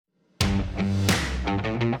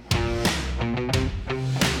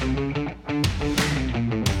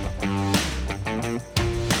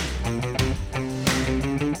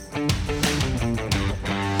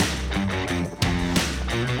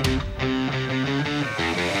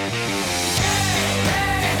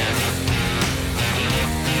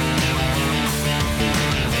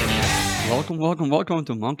Welcome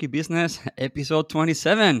to Monkey Business episode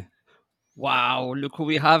 27. Wow, look who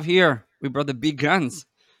we have here. We brought the big guns.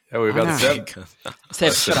 Yeah, we got Anna. Ceb.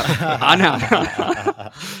 Seb, shut up.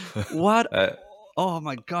 Anna. What? Oh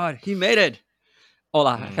my God, he made it.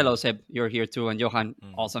 Hola, hello Seb, you're here too, and Johan,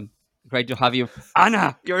 awesome. Great to have you.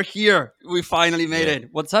 Anna, you're here. We finally made it.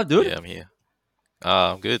 What's up, dude? Yeah, I'm here.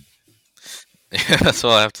 I'm good. Yeah, that's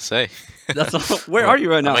all I have to say. That's all. Where are you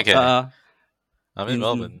right now? I'm okay. I'm in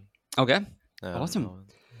Melbourne. Okay. Yeah, Awesome.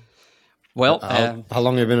 Well, how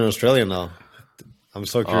long have you been in Australia now? I'm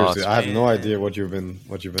so curious. I have no been- idea what you've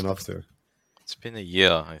been up to. It's been a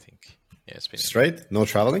year, I think. Yeah, it's been Straight? No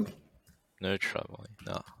traveling? no traveling.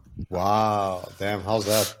 No. Wow, damn, how's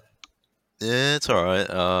that? Yeah, it's alright.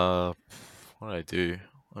 What did I do?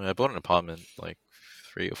 I mean, I bought an apartment like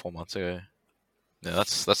 3 or 4 months ago. Yeah,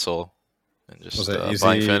 that's all. And just Was it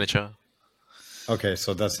buying easy? furniture. Okay,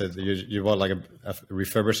 so that's it. You bought like a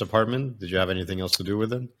refurbished apartment. Did you have anything else to do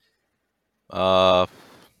with it? No,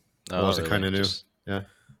 Or was it really, kind of new? just- Yeah.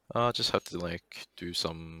 just have to like do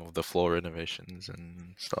some of the floor renovations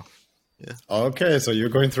and stuff. Okay, so you're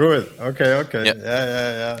going through it. Okay. Yeah.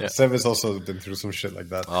 Yeah. Yeah. Seb has also been through some shit like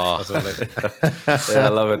that. Oh. That's what I Yeah, I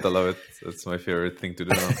love it. It's my favorite thing to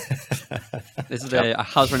do now. this is the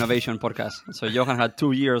house renovation podcast. So Johan had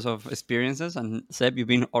 2 years of experiences, and Seb, you've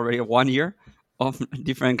been already 1 year of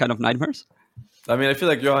different kind of nightmares. I mean, I feel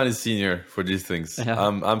like Johan is senior for these things. Yeah.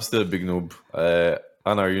 I'm still a big noob.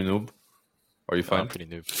 Anna, are you noob? Are you I'm fine? pretty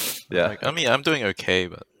new. Yeah. Like, I mean, I'm doing okay,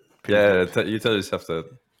 but pretty Yeah, noob. you tell yourself that,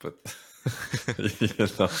 but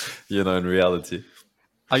in reality.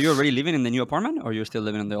 Are you already living in the new apartment, or you're still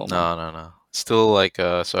living in the old one? No. Still like,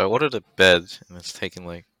 so I ordered a bed, and it's taken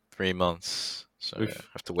like 3 months, so I Oof.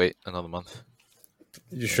 have to wait another month.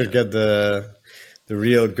 You should get the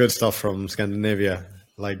real good stuff from Scandinavia,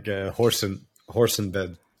 like horse and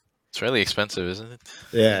bed. It's really expensive, isn't it?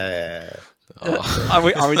 Yeah. Oh. Are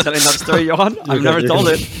we telling that story, Johan? I've never told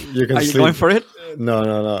it. You can Are you sleep. going for it? No.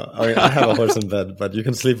 I mean, I have a horse and bed, but you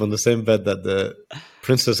can sleep on the same bed that the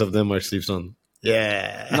Princess of Denmark sleeps on.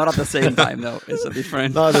 Yeah. Not at the same time, though. It's a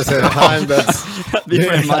different. Not at the same time. That's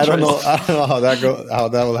Different I don't mattress. know how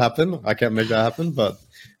that will happen. I can't make that happen, but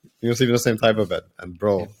you can sleep in the same type of bed. And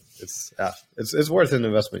bro, it's worth an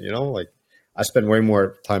investment. You know, like I spend way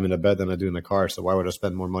more time in a bed than I do in a car. So why would I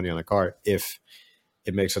spend more money on a car if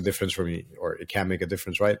it makes a difference for me, or it can make a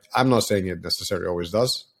difference, right? I'm not saying it necessarily always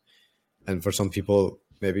does. And for some people,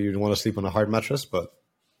 maybe you want to sleep on a hard mattress, but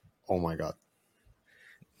oh my god.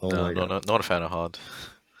 No, not a fan of hard.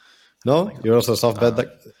 No, you're also a soft bed.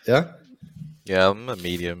 Yeah. Yeah, I'm a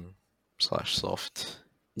medium / soft.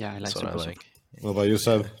 Yeah, I like That's what I super like. soft. What about you,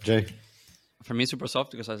 Seb? Jay? For me, super soft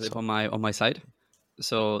because I sleep on my side.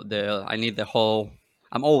 So I need the whole.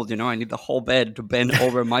 I'm old, you know. I need the whole bed to bend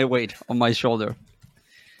over my weight on my shoulder.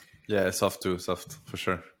 Yeah, soft for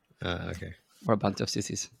sure. Okay. We're a bunch of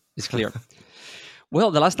sissies. It's clear.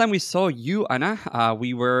 Well, the last time we saw you, Anna,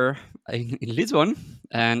 we were in Lisbon,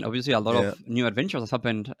 and obviously a lot of new adventures has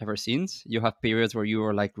happened ever since. You have periods where you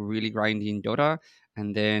were like really grinding Dota,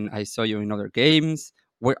 and then I saw you in other games.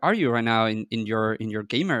 Where are you right now in your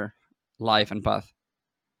gamer life and path?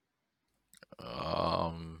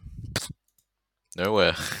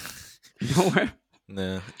 Nowhere. Nowhere.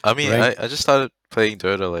 No. I mean, Right. I just started playing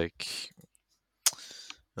Dota like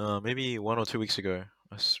maybe 1 or 2 weeks ago.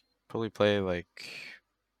 Probably play like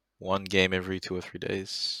 1 game every 2 or 3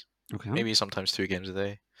 days. Okay. Maybe sometimes 2 games a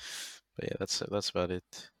day. But yeah, that's about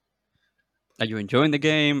it. Are you enjoying the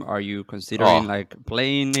game? Are you considering like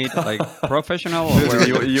playing it like professional? Or where are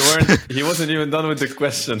you? you weren't. He wasn't even done with the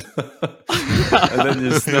question, and then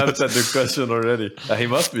you snapped at the question already. He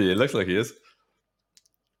must be. It looks like he is.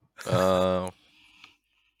 I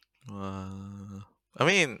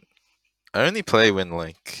mean, I only play when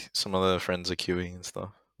like some other friends are queuing and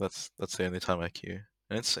stuff. That's the only time I queue,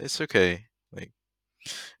 and it's okay. Like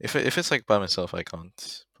if it's like by myself, I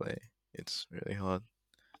can't play. It's really hard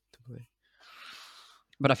to play.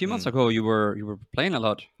 But a few months ago, you were playing a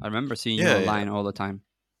lot. I remember seeing you Yeah, online all the time.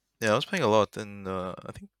 Yeah, I was playing a lot, and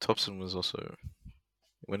I think Thompson was also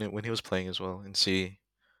when he was playing as well in C.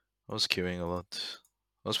 I was queuing a lot.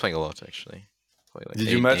 I was playing a lot actually. Like Did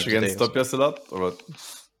you 8 match games a day against or something. Topias a lot, or what?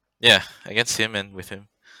 Yeah, against him and with him.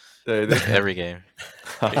 Yeah, you did. Every game.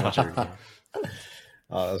 Pretty much every game.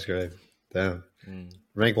 Oh, that's great. Damn. Mm.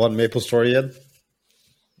 Rank 1 Maple Story yet?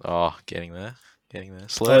 Oh, getting there. Oh,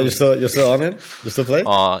 Slowly. you're still on it? You still play?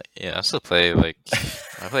 Oh, yeah, I still play, like,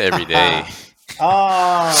 I play every day.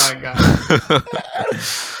 Oh my god.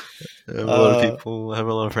 I have a lot of people, I have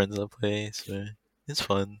a lot of friends that play, so it's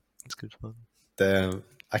fun. It's good fun. Damn.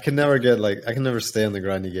 I can never stay on the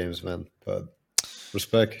grindy games, man. But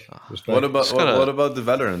respect. What Just gotta- what about the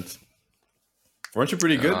Valorant? Weren't you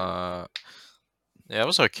pretty good? Yeah, it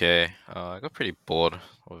was okay. I got pretty bored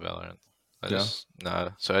with Valorant.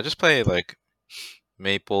 So I just play like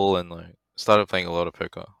Maple and like started playing a lot of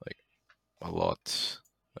poker, like a lot,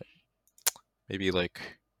 like maybe like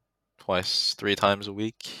twice, 3 times a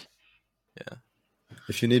week. Yeah.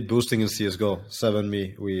 If you need boosting in CS:GO, Ceb and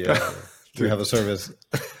me, we have a service.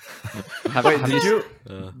 Wait,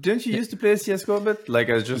 Uh, didn't you used to play CS:GO a bit? Like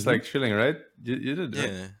as just like chilling, right? You did,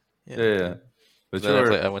 right? Yeah. But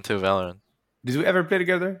Then I went to Valorant. did we ever play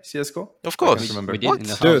together CS:GO? Of I course. can't remember. We did in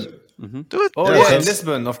the house. Dude. Dude. Oh Yeah, yeah, so- in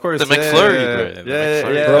Lisbon, of course. The McFlurry, bro.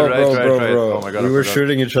 Yeah, Bro, right. Oh my god, we I were forgot.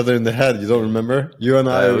 shooting each other in the head. You don't remember? You and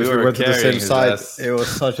I, Yeah, we if we were went to the same carrying his side. ass. It was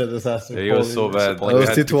such a disaster. Yeah, it was so Holy- bad. That was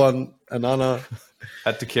Tituan and Anna.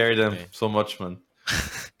 Had to carry them so much, man.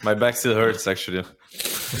 My back still hurts actually.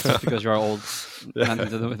 Just because you're old. Nothing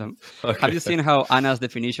to do with them. Okay. Have you seen how Anna's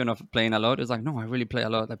definition of playing a lot is like, no, I really play a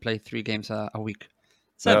lot. I play 3 games a week.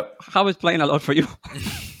 So Yeah. how is playing a lot for you?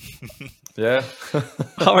 Yeah.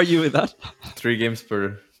 How are you with that? 3 games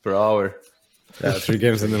per hour. Yeah, 3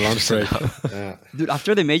 games in the lunch break. Yeah. Dude,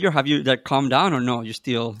 after the major, have you like calmed down or no? You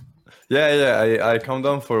still... Yeah. I calmed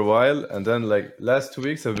down for a while, and then like last 2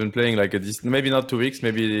 weeks I've been playing like maybe not 2 weeks,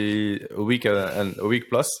 maybe a week and a week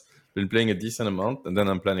plus. Been playing a decent amount, and then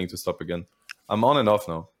I'm planning to stop again. I'm on and off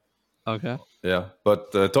now. Okay. Yeah,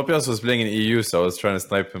 but Topias was playing in EU, so I was trying to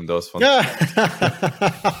snipe him. That was fun. Yeah.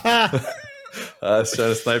 I was trying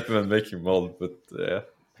to snipe him and make him mold, but yeah.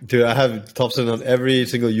 Dude, I have Thompson on every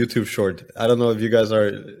single YouTube short. I don't know if you guys are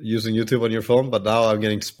using YouTube on your phone, but now I'm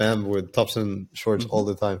getting spammed with Thompson shorts all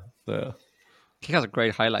the time. Yeah. He has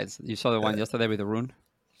great highlights. You saw the one yesterday with the rune.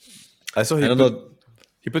 I saw I don't know.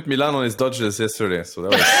 he put Milan on his dodges yesterday, so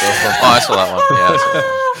that was fun. Oh, I saw that one. Yeah, I saw that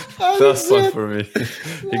one. That was fun for me.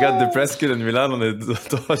 He got the press kit and Milan on his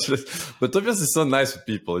dodges. But Topias is so nice with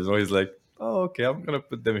people. You know, he's like, oh, okay, I'm going to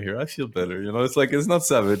put them here. I feel better. You know, it's like, it's not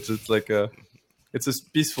savage. It's like it's a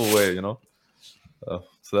peaceful way, you know? So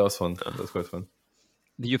that was fun. That was quite fun.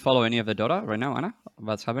 Do you follow any of the Dota right now, Anna?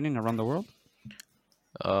 What's happening around the world?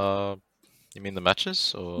 You mean the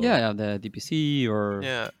matches or? Yeah, the DPC or...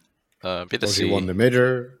 Yeah. Bit of Or he C. won the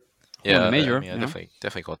major. Yeah, the major, I mean, I yeah.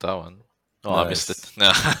 definitely got that one. Oh, I missed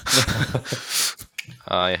Nice. it.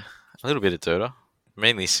 No. Yeah, a little bit of Dota,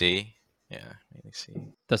 mainly C. Yeah, mainly C.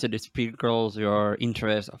 Does it speak girls your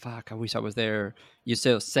interest? Oh, fuck, I wish I was there. You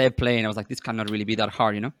said Ceb playing. I was like, this cannot really be that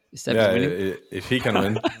hard, you know? Is Ceb Yeah, winning? if he can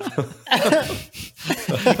win.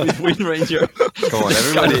 Win Ranger. Come on,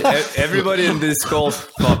 everybody in this call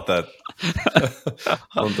thought that.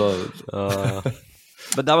 Don't thought it.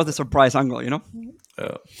 But that was the surprise angle, you know?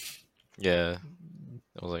 Yeah.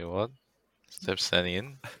 I was like, what? Step standing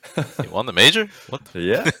in? He won the major? What?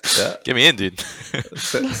 Yeah. Get me in, dude.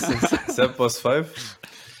 Seb plus 5.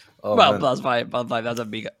 Oh, well, man. +5. That's a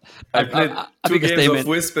big... I played a 2 big games statement. of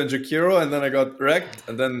Wisp and Jakiro, and then I got wrecked,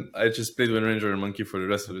 and then I just played Wind Ranger and Monkey for the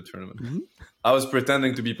rest of the tournament. Mm-hmm. I was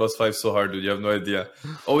pretending to be +5 so hard, dude. You have no idea.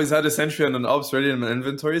 Always had a sentry and an ops ready in my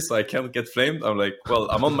inventory, so I can't get flamed. I'm like, well,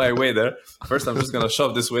 I'm on my way there. First, I'm just gonna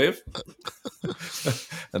shove this wave,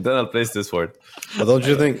 and then I'll place this ward. But don't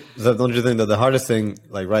you think that the hardest thing,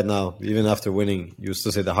 like right now, even after winning, you used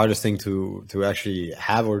to say the hardest thing to actually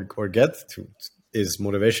have or get is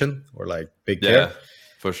motivation or like big care? Yeah,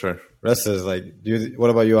 for sure. Rest is like, what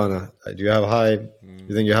about you, Anna? Do you have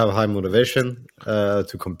you think you have high motivation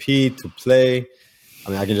to compete, to play? I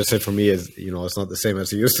mean, I can just say for me, it's not the same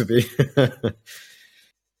as it used to be.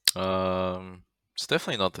 It's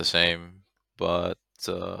definitely not the same, but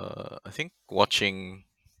I think watching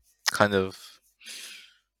kind of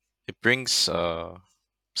it brings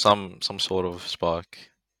some sort of spark,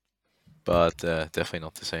 but definitely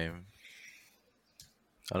not the same.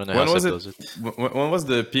 I don't know When how was Seb it? does it. When was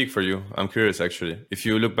the peak for you? I'm curious, actually. If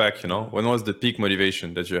you look back, when was the peak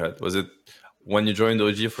motivation that you had? Was it when you joined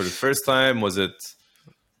OG for the first time? Was it,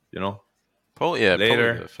 Probably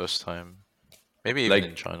later? the first time. Maybe even Like-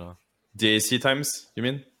 in China. the AC times? You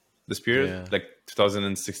mean this period, Yeah. like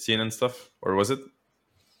 2016 and stuff, or was it?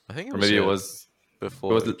 I think it Or was, maybe it was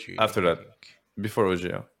before. it was OG, after I that. think. before OG.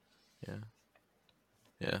 Yeah.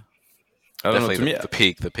 Yeah, I don't know. definitely To me,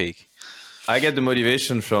 the peak. I get the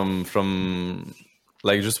motivation from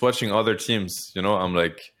like just watching other teams. I'm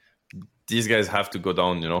like, these guys have to go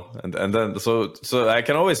down, and then so I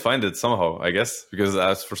can always find it somehow, I guess, because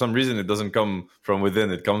for some reason it doesn't come from within,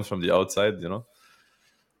 it comes from the outside,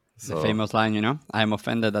 The famous line, I'm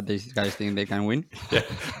offended that these guys think they can win. yeah,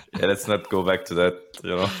 let's not go back to that,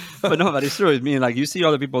 But no, but it's true. It's mean, like, you see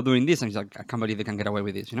other people doing this, and it's like, I can't believe they can get away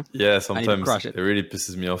with this, Yeah, sometimes it really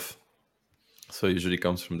pisses me off. So it usually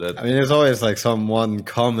comes from that. I mean, there's always like one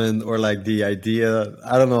comment or like the idea.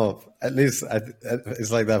 I don't know. At least it's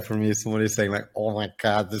like that for me. Somebody's saying like, "Oh my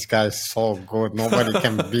god, this guy's so good. Nobody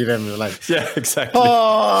can beat him." You're like, yeah, exactly.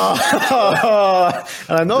 Oh!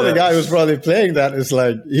 And I know the guy who's probably playing that is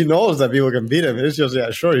like, he knows that people can beat him. It's just, yeah,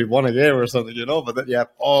 sure, he won a game or something, But then you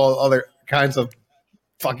have all other kinds of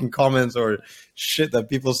fucking comments or shit that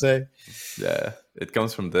people say. Yeah, it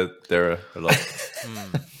comes from that era a lot.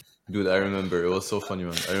 Dude, I remember. It was so funny,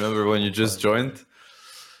 man. I remember when you just joined.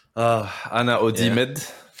 Anna, OD mid.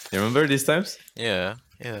 You remember these times? Yeah.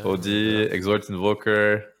 OD, Exhort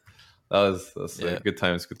Invoker. That was like, good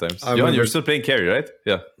times. Johan, you were still playing carry, right?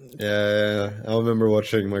 Yeah. Yeah. I remember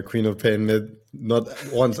watching my Queen of Pain mid not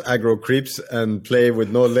once aggro creeps and play with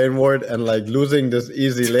no lane ward and like losing this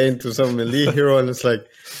easy lane to some melee hero. And it's like,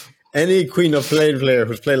 any Queen of Pain player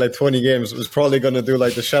who's played like 20 games was probably going to do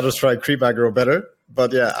like the Shadow Strike creep aggro better.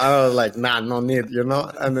 But yeah, I was like, nah, no need,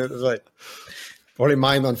 And it was like, probably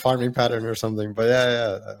mind on farming pattern or something. But yeah,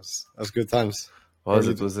 that was good times. Was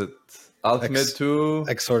it Ultimate 2?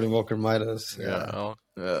 Exhort Invoker Midas. Yeah.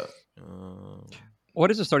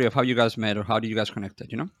 What is the story of how you guys met, or how did you guys connected?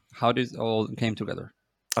 How did it all came together?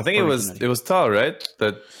 I think it was Tal, right?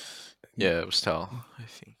 It was Tal. I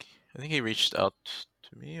think he reached out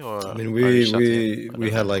to me, or I mean,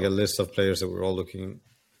 we had like a list of players that we were all looking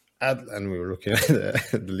at, and we were looking at the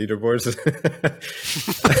leaderboards.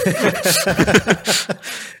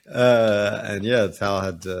 And yeah, Tal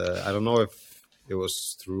had I don't know if it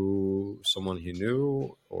was through someone he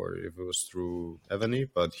knew or if it was through Ebony,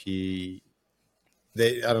 but I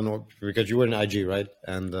don't know, because you were in IG, right?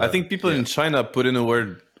 And I think people in China put in a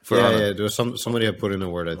word for Anna. Yeah, there was somebody had put in a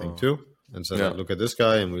word, I think, too, and said, look at this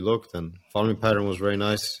guy, and we looked, and farming pattern was very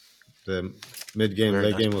nice. The mid game,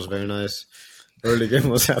 late game was very nice. Early game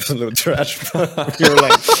was absolute trash. You were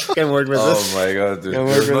like, can't work with this. Oh my god, dude.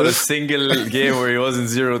 There's not a single game where he wasn't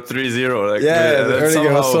 0-3-0. Like, the early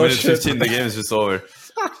game was so shit. 15, the game is just over.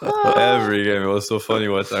 Every game, it was so funny.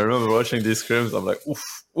 I remember watching these scrims, I'm like, oof.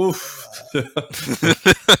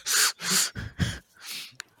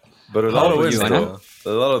 But a lot of wins, though. A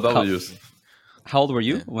lot of W's. How old were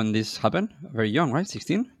you when this happened? Very young, right?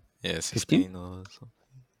 16? Yeah, 16 or something.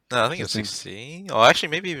 No, I think it's 16. Oh, actually,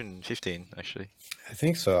 maybe even 15, actually. I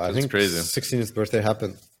think so. I think crazy. 16th birthday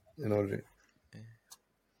happened in OG.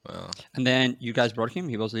 Well. And then you guys brought him.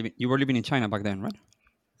 You were living in China back then, right?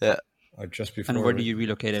 Yeah. Or just before. And where did you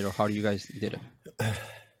relocate it, or how you guys did it? I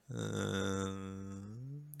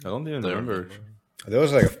don't even remember. There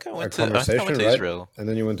was like a conversation, right? Israel. And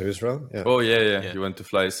then you went to Israel? Yeah. Oh, yeah. You went to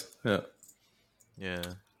Flies. Yeah. Yeah.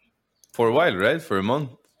 For a while, right? For a month,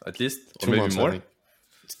 at least? Or 2 maybe months, more?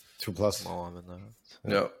 2+. More than that.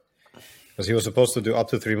 Yeah. Because he was supposed to do up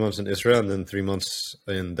to 3 months in Israel and then 3 months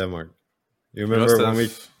in Denmark. You remember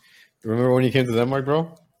when you came to Denmark,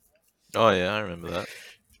 bro? Oh, yeah, I remember that.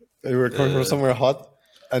 You were coming from somewhere hot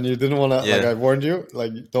and you didn't want to, like I warned you,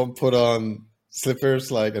 like don't put on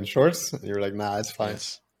slippers and shorts. And you were like, nah, it's fine.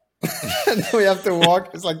 Yes. And then we have to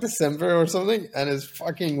walk. It's like December or something, and it's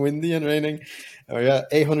fucking windy and raining. And we got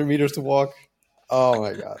 800 meters to walk. Oh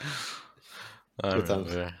my god! Good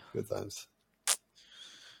times.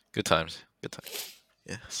 Good times.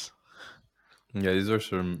 Yes. Yeah, these were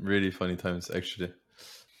some really funny times, actually.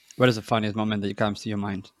 What is the funniest moment that comes to your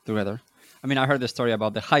mind together? I mean, I heard the story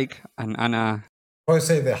about the hike and Anna. I would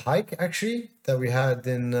say the hike actually that we had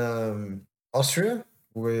in Austria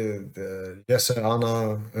with Jesse,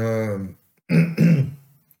 Anna.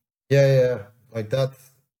 Like that.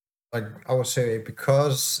 Like I would say,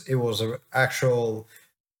 because it was an actual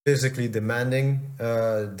physically demanding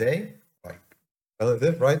day, like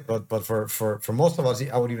relative, right? But for most of us,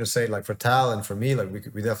 I would even say, like for Tal and for me, like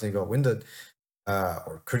we definitely got winded,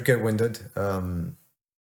 or could get winded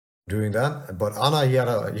doing that. But Anna, he had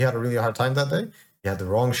a really hard time that day. He had the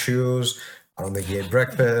wrong shoes. I don't think he ate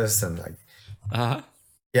breakfast, and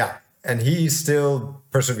yeah, and he still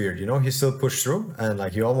persevered. He still pushed through, and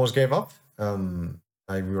like he almost gave up.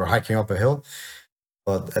 Like we were hiking up a hill,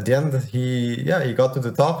 but at the end he got to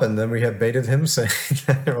the top, and then we had baited him saying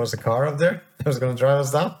that there was a car up there that was going to drive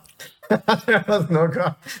us down. There was no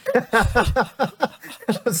car.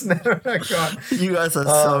 There was never a car. You guys are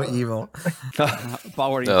so evil.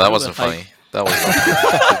 Power. No, that wasn't funny. That was not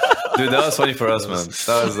funny. Dude, that was funny for us, man.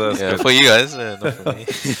 That was Yeah, good. for you guys, not for me.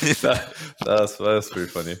 that was pretty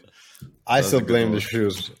funny. I That was still a good blame the moment.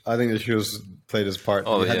 shoes. I think the shoes played his part.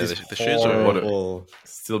 Oh You had yeah, these the shoes are horrible.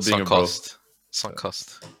 Still being sunk a bro. cost. Sunk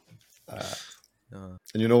cost.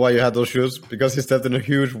 And you know why you had those shoes? Because he stepped in a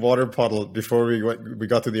huge water puddle before we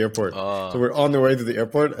got to the airport. So we're on the way to the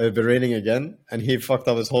airport. It had been raining again, and he fucked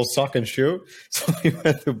up his whole sock and shoe. So we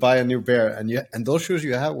went to buy a new pair. And those shoes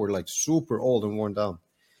you have were like super old and worn down.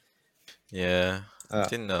 Yeah,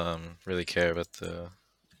 didn't really care about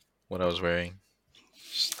what I was wearing.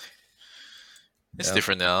 It's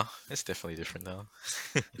different now. It's definitely different now.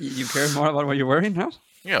 You care more about what you're wearing now?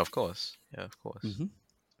 Yeah, of course. Yeah, of course.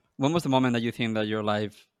 When was the moment that you think that your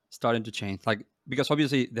life started to change? Like, because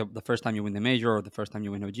obviously the first time you win the major or the first time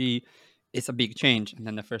you win OG, it's a big change. And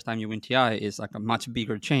then the first time you win TI is like a much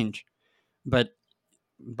bigger change. But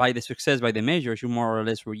by the success, by the majors, you more or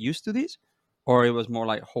less were used to this? Or it was more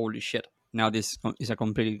like, holy shit, now this is a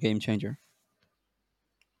completely game changer?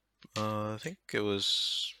 I think it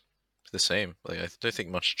was the same. Like I don't think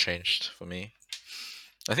much changed for me.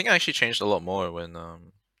 I think I actually changed a lot more when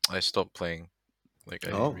I stopped playing. Like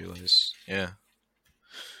I realized, yeah,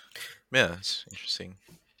 it's interesting.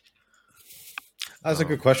 That's a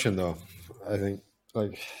good question, though. I think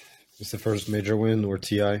like is the first major win or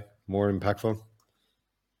TI more impactful?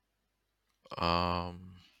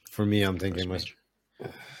 For me, I'm thinking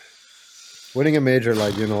winning a major,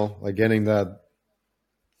 like like getting that.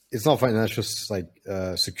 It's not financial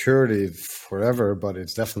security forever, but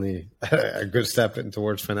it's definitely a good step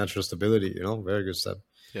towards financial stability. Very good step.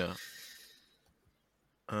 Yeah.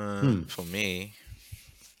 For me,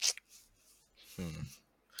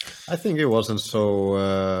 I think it wasn't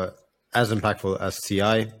so as impactful as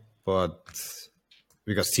TI, but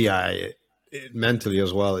because TI mentally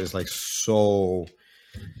as well is like so.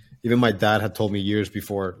 Even my dad had told me years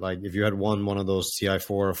before, like if you had won one of those TI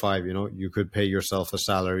 4 or 5, you could pay yourself a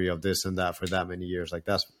salary of this and that for that many years. Like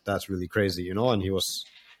that's really crazy, And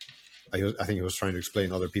I think he was trying to explain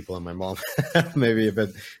to other people and my mom maybe a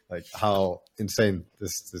bit like how insane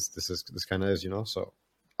this kind of is, So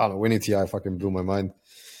I don't know. Winning TI fucking blew my mind,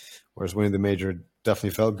 whereas winning the major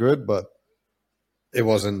definitely felt good, but it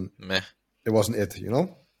wasn't. meh. It wasn't it,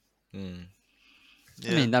 I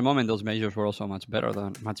mean, in that moment, those majors were also much bigger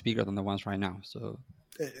than the ones right now. So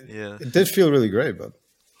it did feel really great, but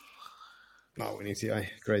no, winning TI,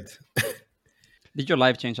 great. did your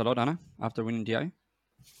life change a lot, Anna, after winning TI?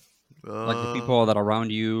 Like the people that are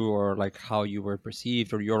around you, or like how you were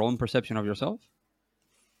perceived, or your own perception of yourself?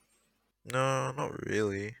 No, not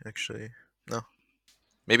really. Actually, no.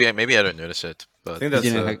 Maybe I don't notice it, but I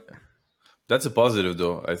think that's a positive,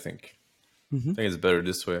 though. I think. I think it's better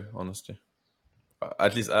this way, honestly.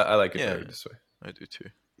 At least I like it better this way. I do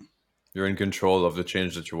too. You're in control of the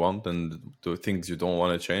change that you want, and the things you don't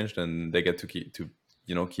want to change, then they get to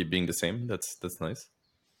keep being the same. That's nice.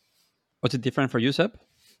 Was it different for you, Ceb?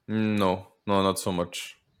 No, not so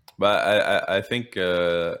much. But I think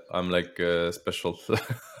I'm like special.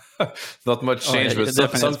 Not much change, but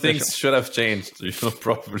some things should have changed.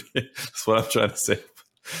 Probably that's what I'm trying to say.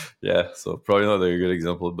 Yeah, so probably not a good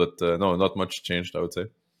example, but no, not much changed, I would say.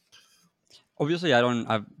 Obviously,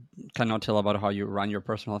 I cannot tell about how you run your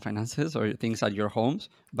personal finances or things at your homes,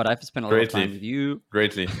 but I've spent a lot of time with you.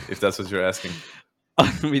 Greatly, if that's what you're asking.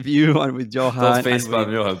 With you and with Johan. Don't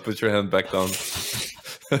facepalm, Johan. Put your hand back down.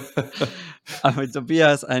 And with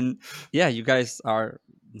Tobias. And yeah, you guys are,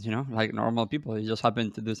 like normal people. You just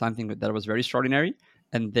happened to do something that was very extraordinary.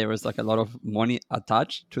 And there was like a lot of money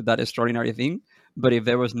attached to that extraordinary thing. But if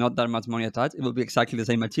there was not that much money attached, it will be exactly the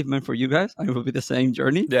same achievement for you guys, and it will be the same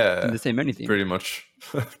journey, and the same anything. Pretty much,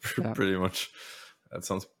 pretty much. That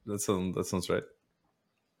sounds right.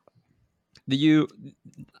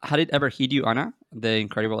 Had it ever hit you, Anna, the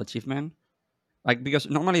incredible achievement? Like, because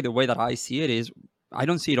normally the way that I see it is, I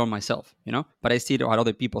don't see it on myself, but I see it how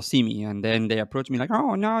other people see me, and then they approach me like,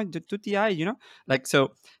 "Oh no, do TI," Like,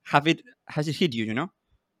 so has it hit you,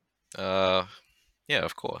 Yeah,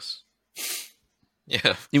 of course.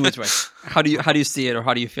 Yeah. In which way? How do you see it, or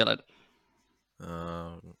how do you feel it?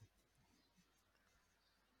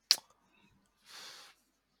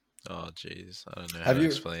 Oh jeez, I don't know how to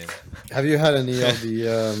explain. Have you had any of the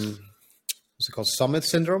what's it called, summit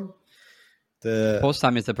syndrome? The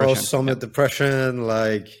post-summit depression. Post-summit depression,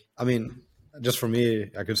 like, I mean, just for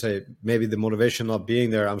me, I could say maybe the motivation not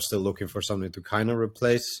being there, I'm still looking for something to kind of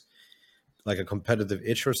replace, like a competitive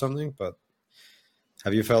itch or something. But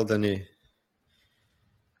have you felt any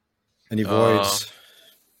voids?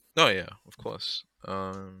 No, yeah, of course.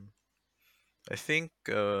 I think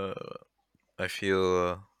I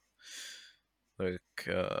feel like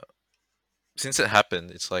since it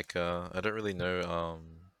happened, it's like I don't really know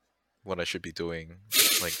what I should be doing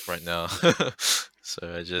like right now.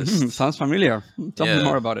 So I just Sounds familiar. Tell me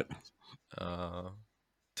more about it.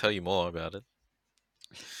 Tell you more about it.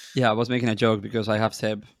 Yeah, I was making a joke because I have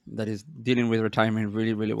Ceb that is dealing with retirement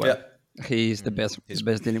really, really well. Yeah. He's the best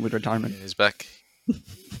dealing with retirement. He's back.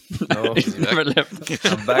 No, He's he back? never left.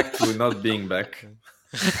 I'm back to not being back.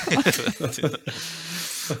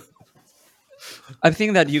 I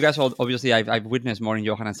think that you guys all, obviously, I've witnessed more in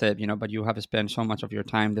Johan and Seb, but you have spent so much of your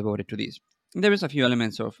time devoted to this. There is a few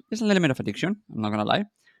elements there's an element of addiction, I'm not going to lie.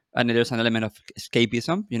 And there's an element of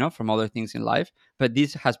escapism, from other things in life. But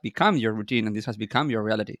this has become your routine and this has become your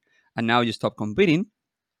reality. And now you stop competing.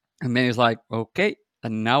 And then it's like, okay,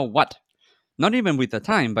 and now what? Not even with the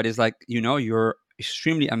time, but it's like, you're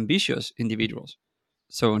extremely ambitious individuals.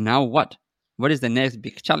 So now what? What is the next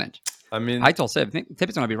big challenge? I mean, I told Seb is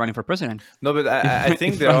going to be running for president. No, but I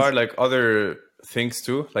think there are like other things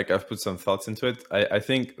too. Like I've put some thoughts into it. I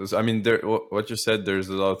think, I mean, what you said, there's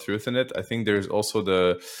a lot of truth in it. I think there's also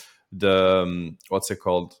the what's it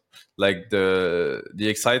called? Like the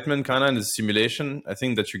excitement kind of and the stimulation, I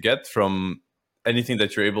think, that you get from anything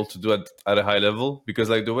that you're able to do at a high level. Because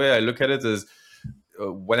like the way I look at it is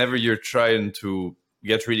whenever you're trying to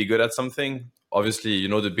get really good at something, obviously,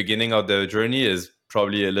 the beginning of the journey is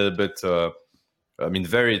probably a little bit,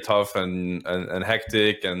 very tough and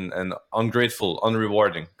hectic and ungrateful,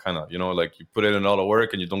 unrewarding, kind of, like you put in a lot of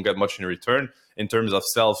work and you don't get much in return in terms of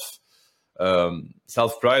self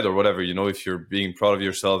pride or whatever, if you're being proud of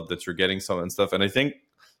yourself that you're getting some and stuff. And I think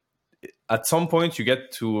at some point you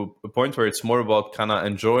get to a point where it's more about kind of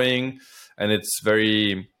enjoying, and it's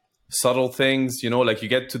very subtle things, like you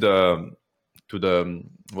get to the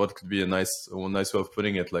what could be a nice way of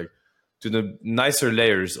putting it, like to the nicer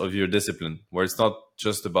layers of your discipline, where it's not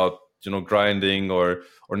just about grinding or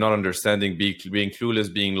not understanding, being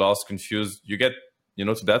clueless, being lost, confused. You get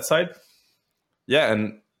to that side. Yeah,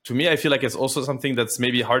 and to me, I feel like it's also something that's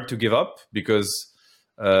maybe hard to give up, because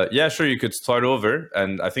sure, you could start over,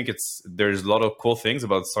 and I think there's a lot of cool things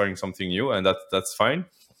about starting something new, and that's fine,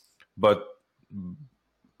 but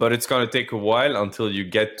it's going to take a while until you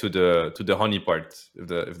get to the honey part,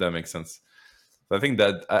 if that makes sense. So I think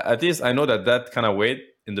that at least I know that kind of weight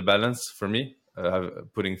in the balance for me,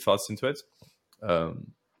 putting thoughts into it.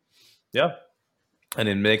 Yeah. And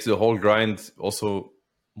it makes the whole grind also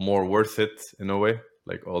more worth it in a way,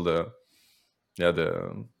 like all the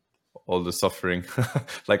suffering,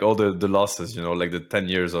 like all the losses, like the 10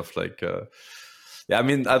 years of like, I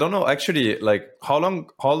mean, I don't know actually, like how long,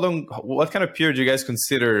 what kind of period do you guys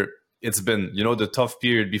consider it's been, the tough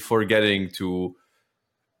period before getting to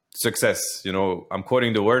success? I'm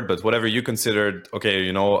quoting the word, but whatever you considered, okay,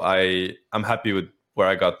 I'm happy with where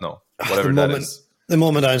I got now, whatever that is. The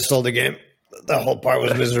moment I installed the game, that whole part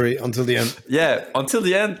was misery until the end. Yeah, until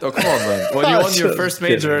the end. Oh, come on, man. When you won your first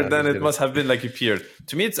major, then it must have been like a period.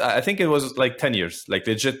 To me, I think it was like 10 years, like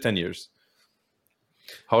legit 10 years.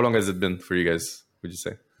 How long has it been for you guys, would you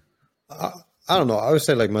say? I don't know. I would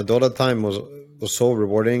say like my Dota time was so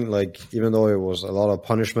rewarding. Like even though it was a lot of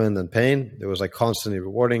punishment and pain, it was like constantly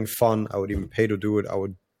rewarding, fun. I would even pay to do it. I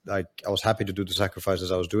was happy to do the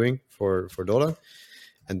sacrifices I was doing for Dota.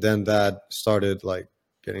 And then that started like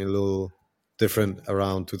getting a little different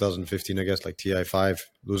around 2015, I guess, like TI5,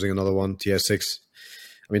 losing another one, TI6.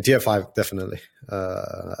 I mean, TI5, definitely.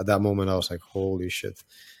 At that moment, I was like, holy shit,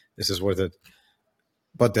 this is worth it.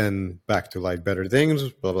 But then back to like better things,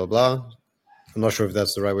 blah, blah, blah. I'm not sure if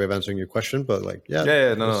that's the right way of answering your question, but like, no.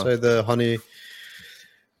 Say the honey.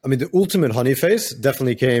 I mean, the ultimate honey phase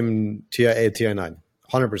definitely came TI8, TI9,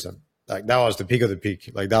 100%. Like that was the peak of the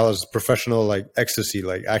peak. Like that was professional, like ecstasy,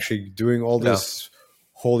 like actually doing all this.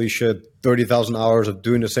 Holy shit, 30,000 hours of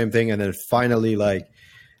doing the same thing, and then finally like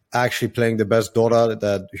actually playing the best Dota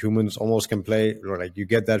that humans almost can play, or like you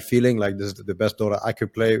get that feeling like this is the best Dota I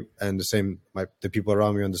could play, and the people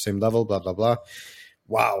around me on the same level, blah blah blah.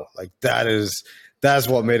 Wow, like that's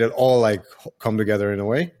what made it all like come together in a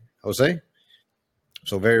way, I would say.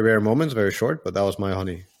 So very rare moments, very short, but that was my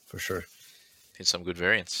honey for sure. Hit some good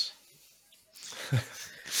variants.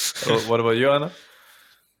 What about you, Anna?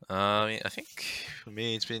 I think for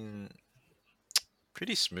me it's been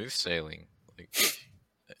pretty smooth sailing. Like,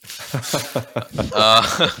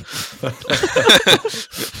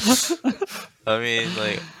 I mean,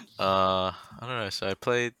 like, I don't know. So I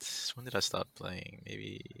played. When did I start playing?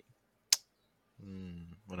 Maybe when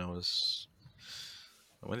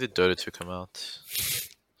did Dota 2 come out?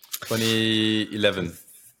 2011.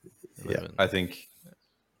 Yeah, I think.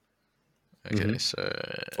 Okay, so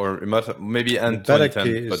or it might maybe end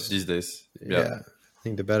 2010, but these days, yeah. I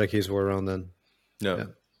think the beta keys were around then. Yeah. Yeah.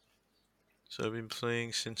 So I've been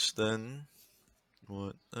playing since then.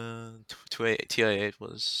 What? TI8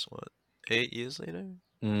 was what? 8 years later?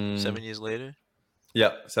 7 years later?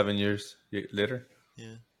 Yeah, 7 years later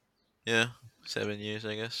Yeah. Yeah. 7 years,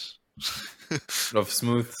 I guess. of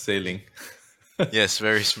smooth sailing. Yes,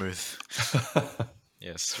 very smooth.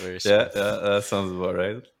 Yes, very Yeah, smooth. that sounds about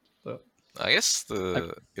right. So, I guess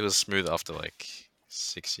Like, it was smooth after like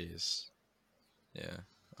 6 years. Yeah.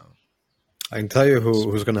 I can tell you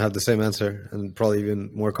who's going to have the same answer and probably even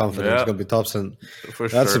more confident. It's yeah, going to be Thompson. for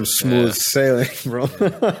That's sure. some smooth Yeah. sailing, bro.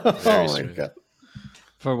 Very Oh my smooth. god.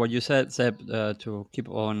 for what you said, Seb, to keep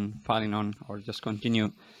on piling on or just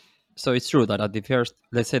continue. So it's true that at the first,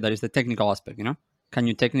 let's say that is the technical aspect, can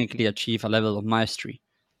you technically achieve a level of mastery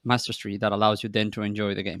that allows you then to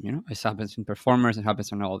enjoy the game? It happens in performers, it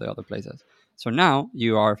happens in all the other places. So now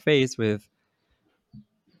you are faced with,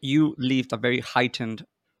 you lived a very heightened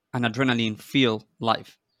and adrenaline filled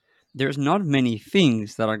life. There's not many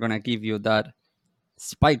things that are going to give you that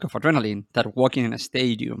spike of adrenaline that walking in a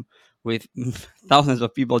stadium with thousands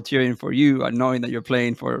of people cheering for you and knowing that you're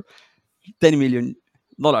playing for $10 million.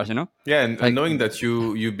 Yeah, and Like, knowing that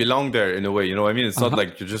you belong there in a way, I mean, it's not uh-huh.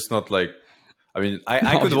 like you're just not like. I mean, I could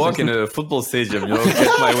Obviously walk in not. a football stadium,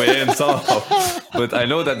 get my way in somehow. But I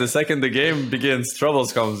know that the second the game begins,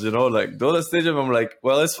 troubles comes, like the other stadium, I'm like,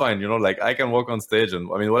 well, it's fine, like I can walk on stage and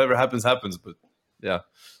I mean, whatever happens, happens. But yeah,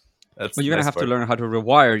 that's But the you're gonna nice have to part. learn how to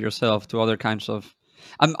rewire yourself to other kinds of.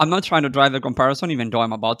 I'm not trying to drive the comparison, even though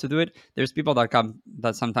I'm about to do it. There's people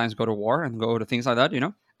that sometimes go to war and go to things like that,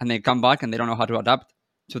 and they come back and they don't know how to adapt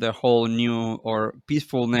to their whole new or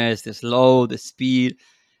peacefulness, the slow, the speed,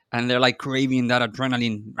 and they're like craving that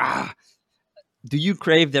adrenaline. Do you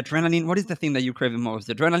crave the adrenaline? What is the thing that you crave the most?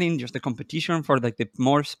 The adrenaline, just the competition for like the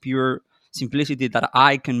more pure simplicity that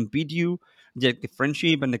I can beat you, the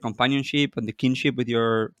friendship and the companionship and the kinship with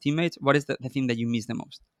your teammates. What is the thing that you miss the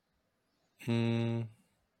most? Hmm.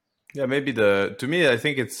 Yeah, maybe to me, I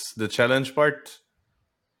think it's the challenge part.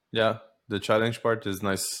 Yeah, the challenge part is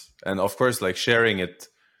nice. And of course, like sharing it,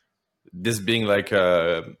 this being like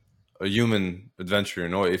a human adventure,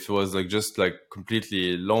 if it was like just like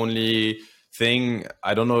completely lonely thing,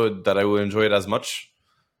 I don't know that I would enjoy it as much.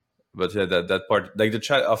 But yeah, that part, like the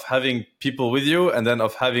chat of having people with you and then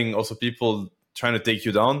of having also people trying to take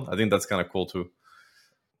you down, I think that's kind of cool too.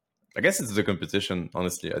 I guess it's the competition,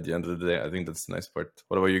 honestly, at the end of the day. I think that's the nice part.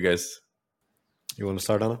 What about you guys? You want to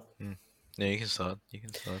start, Anna? Yeah, you can start. You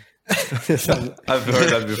can start. I've heard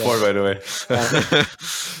that before, by the way.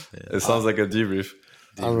 Yeah. It sounds like a debrief.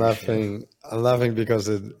 I'm laughing. I'm laughing because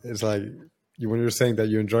it's like when you're saying that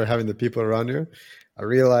you enjoy having the people around you. I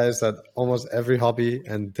realize that almost every hobby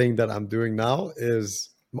and thing that I'm doing now is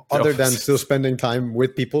other than still spending time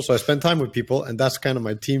with people. So I spend time with people, and that's kind of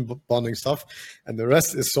my team bonding stuff. And the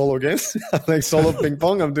rest is solo games. I'm like solo ping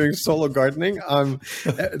pong. I'm doing solo gardening. I'm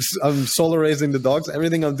solo raising the dogs.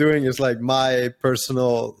 Everything I'm doing is like my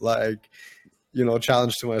personal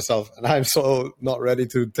challenge to myself. And I'm so not ready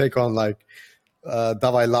to take on like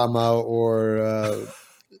Dalai Lama or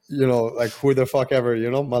like who the fuck ever,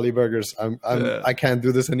 Mali Burgers. I can't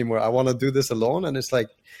do this anymore. I want to do this alone, and it's like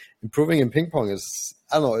improving in ping pong is,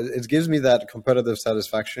 I don't know, it gives me that competitive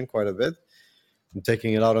satisfaction quite a bit. I'm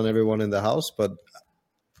taking it out on everyone in the house, but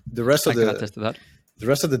the rest of I can attest to that. the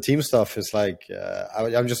rest of the team stuff is like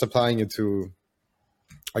I'm just applying it to,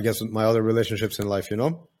 I guess, my other relationships in life,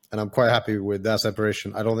 and I'm quite happy with that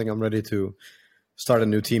separation. I don't think I'm ready to start a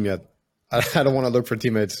new team yet. I don't want to look for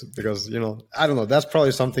teammates because, I don't know. That's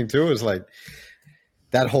probably something too, is like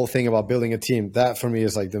that whole thing about building a team. That for me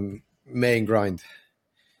is like the main grind.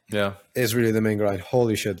 Yeah. It's really the main grind.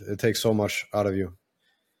 Holy shit. It takes so much out of you.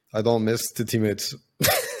 I don't miss the teammates.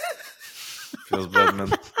 Feels bad, man.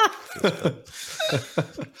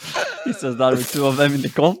 He says that with two of them in the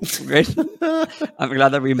call. Great. I'm glad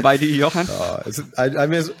that we invited you, Johan.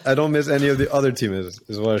 I don't miss any of the other teams,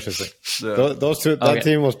 is what I should say. Yeah. Those two, that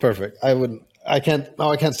team was perfect. I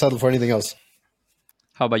can't settle for anything else.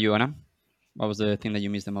 How about you, Anna? What was the thing that you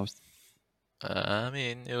missed the most? I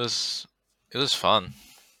mean, it was fun.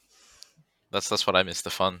 That's what I missed, the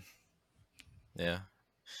fun. Yeah.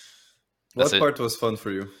 What part was fun for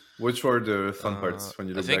you? Which were the fun parts when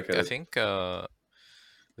you look back at it? I think the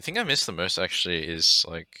thing I miss the most actually is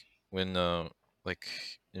like when like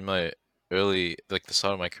in my early, like the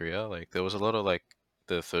start of my career, like there was a lot of like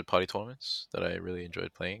the third party tournaments that I really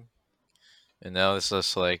enjoyed playing. And now it's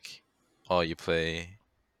just like, oh, you play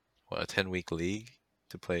a 10-week league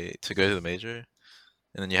to go to the major,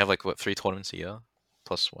 and then you have like 3 tournaments a year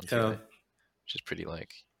plus one TI, which is pretty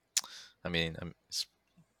like, I mean, it's a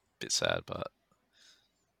bit sad, but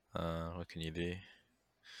What can you do?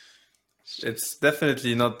 It's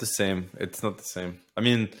definitely not the same. It's not the same. I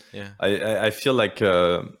mean, Yeah. I feel like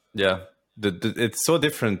it's so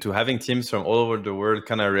different to having teams from all over the world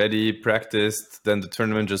kind of ready, practiced. Then the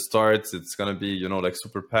tournament just starts. It's gonna be like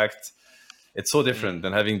super packed. It's so different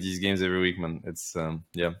than having these games every week, man. It's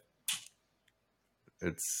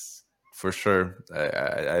it's for sure.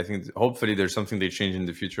 I think hopefully there's something they change in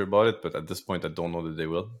the future about it, but at this point I don't know that they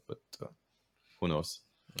will. But who knows?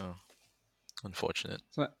 Oh, unfortunate.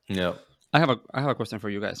 So Yeah. I have a question for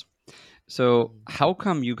you guys. So how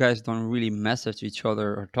come you guys don't really message each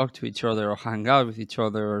other or talk to each other or hang out with each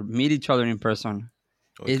other or meet each other in person?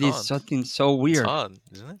 We It is can't. something so It's weird. hard,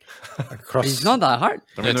 isn't it? It's not that hard.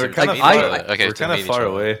 I mean, No, we're to kind of meet far. each other. Okay, We're to kind of meet each far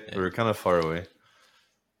other. away. Yeah. We're kind of far away.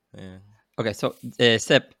 Yeah. Okay, so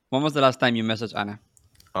Seb, when was the last time you messaged Anna?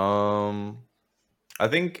 I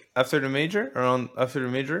think after the major,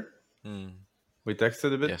 we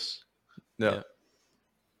texted a bit. Yes. Yeah. Yeah.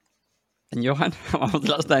 And Johan, when was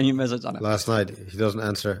the last time you messaged Anna? Last night, he doesn't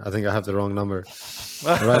answer. I think I have the wrong number.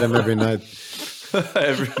 I write him every night.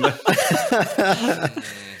 Every night.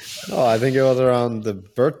 No, I think it was around the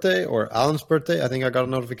birthday or Alan's birthday. I think I got a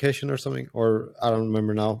notification or something, or I don't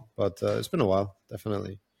remember now. But it's been a while,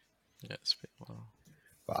 definitely. Yeah, it's been a while.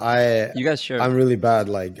 But You guys share. I'm really bad.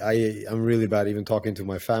 Like I'm really bad even talking to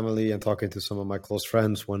my family and talking to some of my close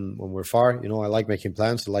friends when we're far. I like making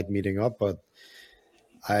plans, I like meeting up, but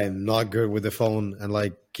I'm not good with the phone and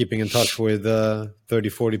like keeping in touch with 30,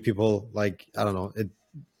 40 people. Like, I don't know.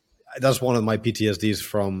 That's one of my PTSDs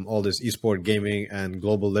from all this esport gaming and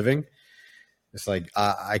global living. It's like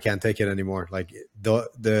I can't take it anymore. Like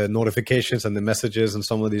the notifications and the messages and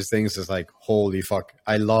some of these things is like, holy fuck.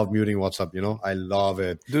 I love muting WhatsApp, I love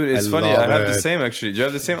it. Dude, it's funny. I have the same actually. Do you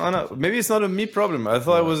have the same, Anna? Maybe it's not a me problem. I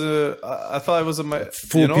thought I was my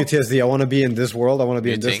full PTSD. I want to be in this world. I want to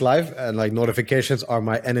be in this think? life, and like notifications are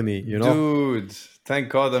my enemy. Dude, thank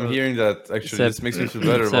God I'm hearing that. Actually, this makes me feel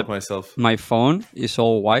better about myself. My phone is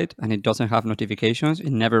all white and it doesn't have notifications.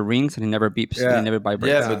 It never rings and it never beeps. And it never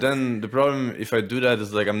vibrates. Yeah, but then the problem if I do that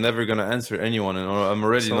is like I'm never gonna answer anyone, and I'm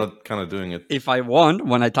already not kind of doing it. If I want,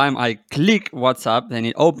 when I click WhatsApp, then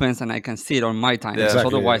it opens and I can see it on my time. Yeah. Because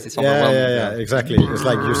otherwise, it's overwhelming. Yeah, exactly. It's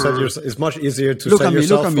like you said, it's much easier to set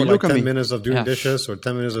yourself for like 10 minutes of doing dishes or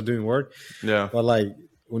 10 minutes of doing work. Yeah. But like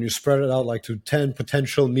when you spread it out like to 10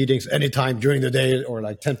 potential meetings anytime during the day or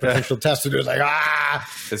like 10 potential tasks to do, it's like,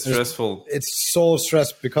 it's stressful. It's so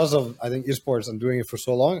stressed because of, I think, esports and doing it for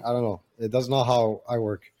so long. I don't know. That's not how I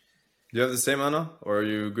work. Do you have the same, Anna? Or are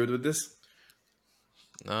you good with this?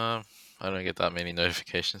 No, I don't get that many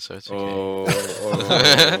notifications, so it's okay.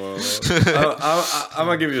 I'm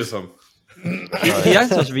gonna give you some. He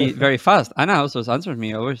answers me very fast. Anna also answers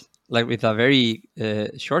me always like with a very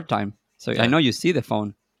short time. So I know you see the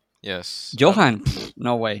phone. Yes. Johan,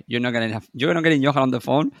 no way. You're not getting Johan on the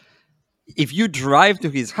phone. If you drive to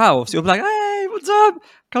his house, you'll be like, "Hey, what's up?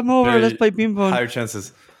 Come over, let's play ping pong." Higher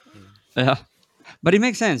chances. Yeah. But it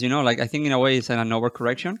makes sense, like I think in a way it's an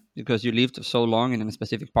overcorrection because you lived so long in a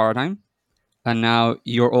specific paradigm and now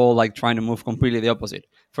you're all like trying to move completely the opposite.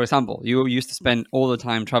 For example, you used to spend all the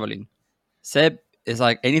time traveling. Ceb is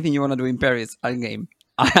like anything you want to do in Paris, I'm game.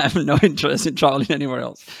 I have no interest in traveling anywhere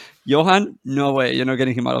else. Johan, no way, you're not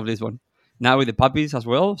getting him out of this one. Now with the puppies as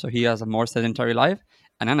well, so he has a more sedentary life.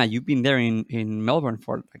 And Anna, you've been there in Melbourne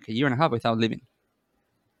for like a year and a half without living.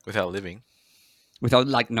 Without living? Without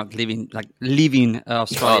like not living, like leaving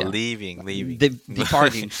Australia. Oh, leaving.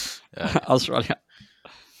 Departing Australia.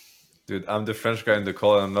 Dude, I'm the French guy in the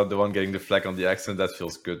call and I'm not the one getting the flag on the accent. That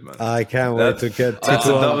feels good, man. I can't wait to get That's a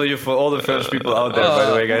Tito. W for all the French people out there, by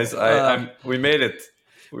the way, guys. We made it.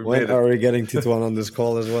 When are we getting Tituan on this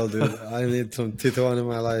call as well, dude? I need some Tituan in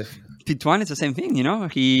my life. Tituan is the same thing,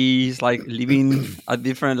 He's like living a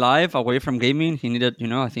different life away from gaming. He needed,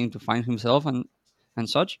 I think, to find himself and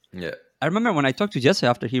such. Yeah. I remember when I talked to Jesse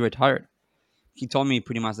after he retired, he told me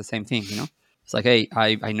pretty much the same thing, It's like, hey,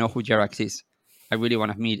 I know who Jerax is. I really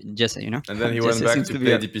want to meet Jesse, And then he went back to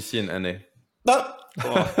play DPC in NA.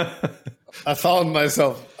 I found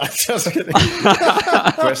myself. I'm just kidding.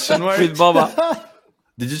 Question mark? with Boba.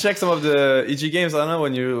 Did you check some of the EG games, Anna,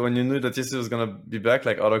 when you knew that Jesse was gonna be back,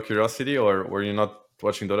 like out of curiosity, or were you not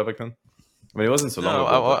watching Dota back then? I mean, it wasn't so long No,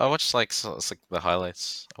 ago. I watched it's like the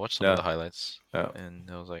highlights. I watched some of the highlights. Yeah.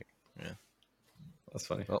 And I was like, yeah. That's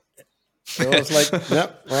funny. Well. So I was like,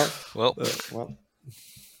 yeah, well.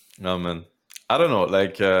 No, man. I don't know.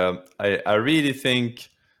 Like, I really think.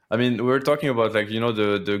 I mean, we were talking about like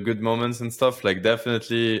the good moments and stuff. Like,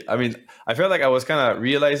 definitely. I mean, I felt like I was kind of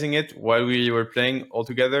realizing it while we were playing all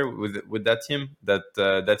together with that team.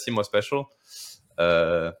 That team was special.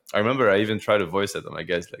 I remember I even tried to voice it. I'm like,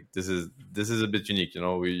 guys, like this is a bit unique, you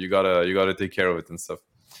know. You gotta take care of it and stuff.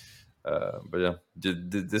 But yeah,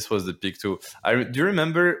 this was the peak too. Do you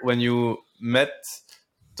remember when you met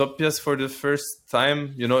Topias for the first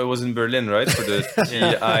time? You know, it was in Berlin, right? For the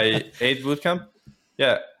TI8 bootcamp.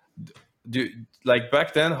 Yeah. Like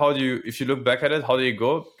back then, if you look back at it, how do you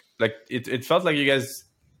go? Like it felt like you guys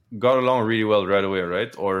got along really well right away,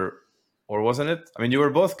 right? Or wasn't it? I mean, you were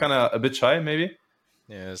both kind of a bit shy, maybe.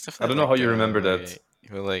 Yeah, it's definitely. I don't know how you remember that.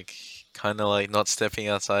 You were like kind of like not stepping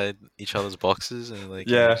outside each other's boxes, and like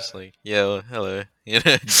yeah, you were just like yeah, hello, you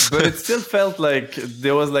know. But it still felt like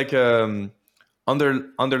there was like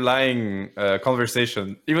underlying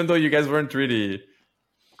conversation, even though you guys weren't really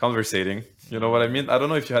conversating. You know what I mean? I don't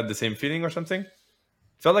know if you had the same feeling or something. It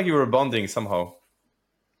felt like you were bonding somehow.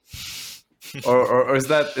 or is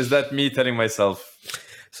that me telling myself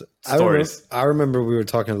stories? I remember we were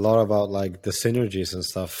talking a lot about like the synergies and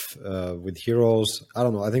stuff with heroes. I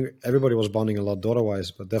don't know. I think everybody was bonding a lot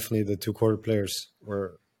Dota-wise, but definitely the two core players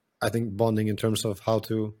were, I think, bonding in terms of how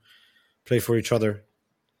to play for each other.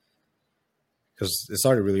 Because it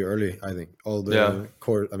started really early, I think. All the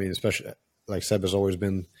core, I mean, especially like Ceb has always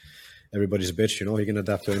been everybody's bitch, you know, he can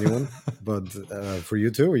adapt to anyone. But for you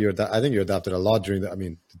two, I think you adapted a lot during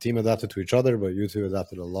the team adapted to each other, but you two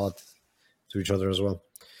adapted a lot to each other as well.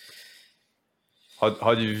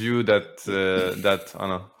 How do you view that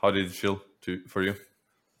Anna? How did it feel for you?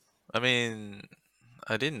 I mean,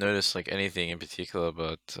 I didn't notice like anything in particular,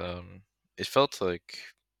 but it felt like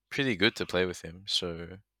pretty good to play with him. So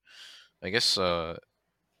I guess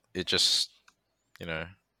it just, you know,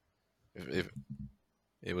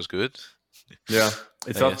 it was good. Yeah,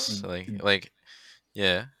 it felt like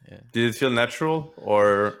yeah. Did it feel natural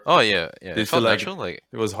or? Oh yeah. Did it feel natural? Like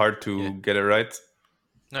it was hard to get it right.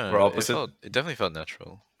 No, or opposite. It definitely felt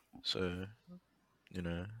natural. So, you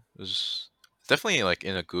know, it was definitely like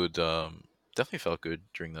in a good. Definitely felt good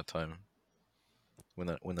during that time when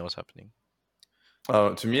that was happening.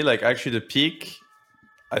 To me, like actually the peak.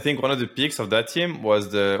 I think one of the peaks of that team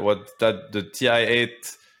was the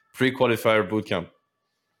TI8 pre-qualifier bootcamp.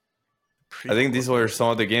 I think these were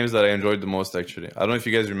some of the games that I enjoyed the most, actually. I don't know if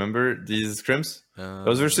you guys remember these scrims.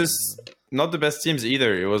 Those versus not the best teams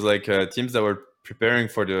either. It was like teams that were preparing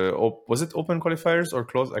for the... was it open qualifiers or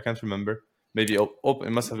closed? I can't remember. Maybe open.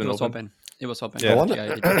 It must have been open. It was open. Yeah.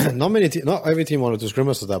 Not every team wanted to scrim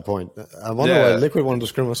us at that point. I wonder why Liquid wanted to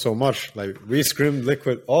scrim us so much. Like we scrimmed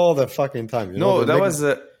Liquid all the fucking time. That was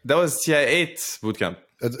TI8 bootcamp.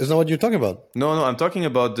 Is that what you're talking about? No, I'm talking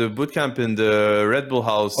about the bootcamp in the Red Bull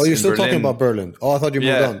house. Oh, you're still talking about Berlin. Oh, I thought you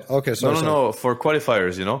moved on. Okay, sorry. No, for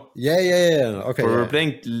qualifiers, you know? Yeah. Okay. We're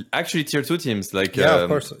playing actually tier 2 teams like of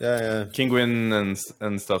course. Yeah. Kingwin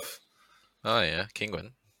and stuff. Oh yeah,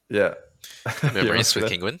 Kingwin. Yeah. Memories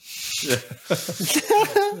with Kingwin.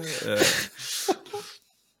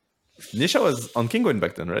 Nisha was on Kingwin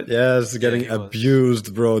back then, right? Yeah, it's getting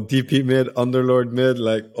abused, bro. DP mid, Underlord mid,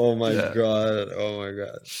 like, oh my god.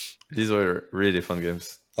 These were really fun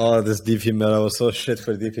games. Oh, this DP meta was so shit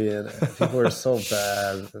for DP, and people were so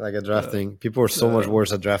bad, like at drafting. People were so much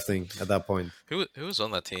worse at drafting at that point. Who was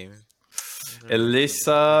on that team?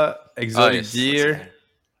 Elisa, Exotic Deer,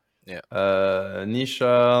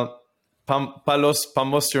 Nisha,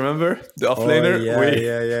 Pamos, you remember? The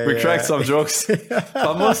offlaner? We cracked some jokes.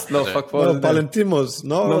 Pamos? No, fuck. No, Palentimos.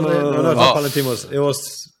 No, not Palentimos. It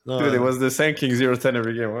was... Dude, it was the same King 010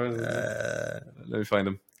 every game. What was it? Let me find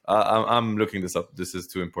them. I'm looking this up. This is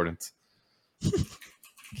too important.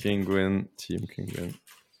 Kingwin, Team Kingwin.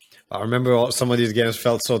 I remember some of these games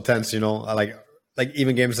felt so tense, you know? Like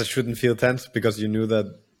even games that shouldn't feel tense because you knew that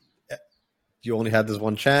you only had this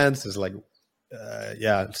one chance. It's like...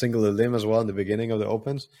 single limb as well in the beginning of the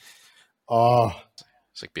opens.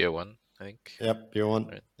 It's like BO1, I think. Yep, BO1.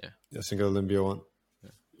 Right, yeah, single limb BO1.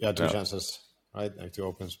 Yeah, two chances, right? Like two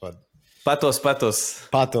opens, but Patos. Right?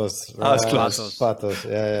 Patos.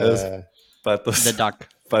 Yeah. Patos. The duck.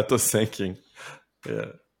 Patos sinking. Yeah.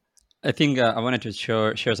 I think I wanted to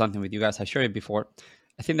share something with you guys. I shared it before.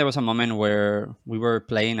 I think there was a moment where we were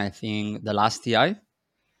playing, I think, the last TI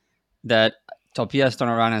that Topias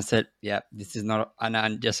turned around and said, "Yeah, this is not Anna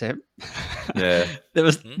and Joseph." Yeah, there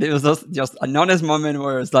was just an honest moment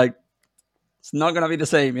where it's like it's not gonna be the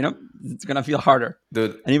same, you know. It's gonna feel harder,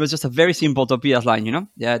 dude. And it was just a very simple Topias line, you know.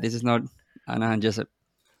 Yeah, this is not Anna and Joseph.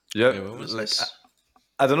 Yeah, like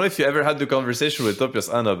I don't know if you ever had the conversation with Topias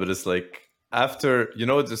Anna, but it's like after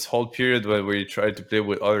this whole period when we tried to play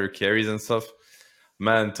with other carries and stuff.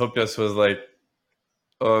 Man, Topias was like,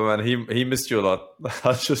 oh man, he missed you a lot.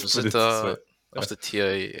 I'll just put it this way. After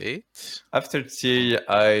TI8? After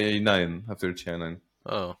TI9. After TI9.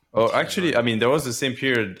 Oh. Oh, actually, I mean, there was the same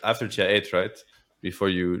period after TI8, right? Before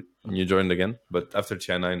you joined again, but after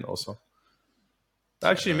TI9 also.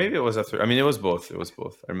 Actually, maybe it was after. I mean, it was both. It was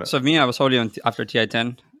both. I remember. So me, I was only on after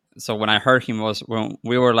TI10. So when I heard him was when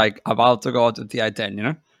we were like about to go to TI10, you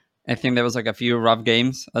know? I think there was like a few rough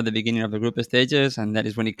games at the beginning of the group stages, and that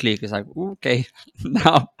is when it clicked. It's like, okay,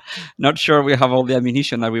 now not sure we have all the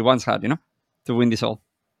ammunition that we once had, you know, to win this all.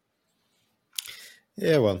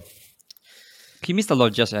 Yeah, well, he missed a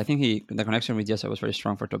lot, Jesse. I think the connection with Jesse was very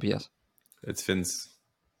strong for Tobias. It's Finns.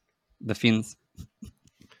 The Finns.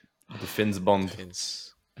 The Finns bond.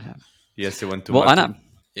 Finns. Yes, he went to. Well, Matti. Anna.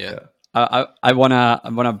 Yeah. I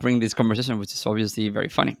wanna bring this conversation, which is obviously very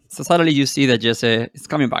funny. So suddenly you see that Jesse is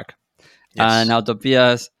coming back, and now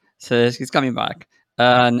Tobias says he's coming back,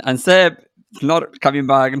 and Ceb not coming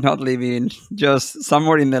back, not leaving, just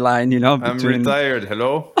somewhere in the line, you know. I'm Between... retired.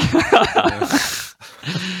 Hello.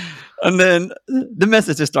 And then the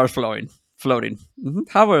messages start floating. Mm-hmm.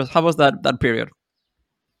 How was that period?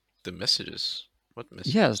 The messages. What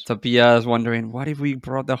messages? Yes, Tobias wondering, what if we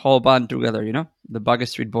brought the whole band together, you know? The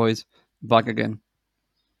Backstreet Boys back again.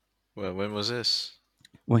 Well, when was this?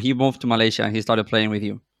 When he moved to Malaysia and he started playing with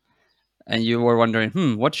you. And you were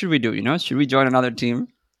wondering, what should we do, you know? Should we join another team?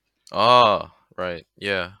 Ah, right.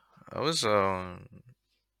 Yeah. I was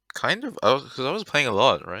kind of because I was playing a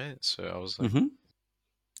lot, right? So I was like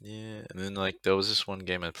yeah, and then like there was this one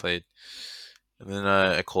game I played, and then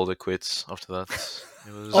I called it quits after that.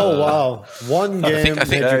 It was, wow, one game. I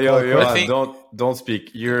think don't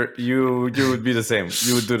speak. You would be the same.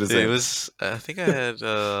 You would do the same. It was. I think I had.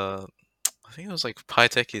 I think it was like Pi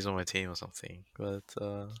Techies on my team or something. But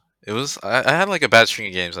it was. I had like a bad string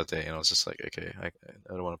of games that day, and I was just like, okay, I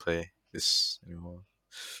don't want to play this anymore.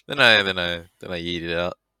 Then I yeeted it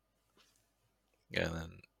out. Yeah,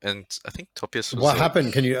 and I think Topias was. What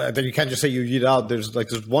happened? Can you? Then you can't just say you eat out. There's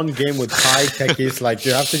one game with Pi Techies. Like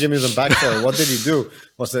you have to give me some backstory. What did he do?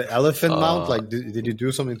 Was the elephant mount? Like did he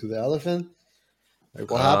do something to the elephant?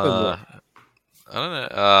 Like what happened? I don't know.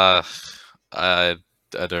 I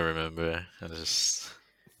don't remember. I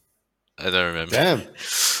don't remember. Damn.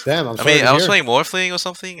 I'm sorry. I mean, I was playing Morphling or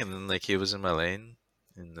something, and then like he was in my lane,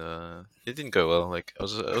 and it didn't go well. Like I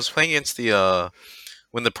was playing against the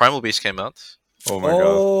when the Primal Beast came out. Oh my god!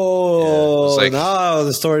 Oh, like, now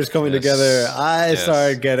the story's coming together. I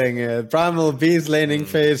started getting it. Primal Beast laning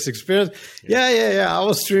phase experience. Yeah. I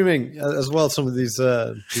was streaming as well some of these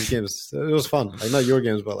games. It was fun. Like not your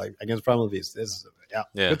games, but like against Primal Beast.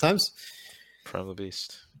 Good times. Primal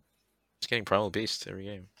Beast. It's getting Primal Beast every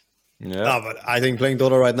game. Yeah. No, but I think playing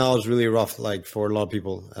Dota right now is really rough, like for a lot of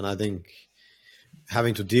people, and I think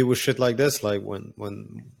having to deal with shit like this, like when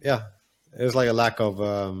there's like a lack of.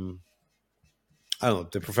 I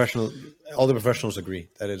don't know. All the professionals agree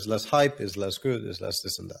that it's less hype, it's less good, it's less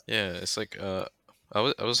this and that. Yeah, it's like I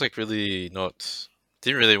was like really didn't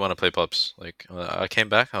really want to play pubs. Like I came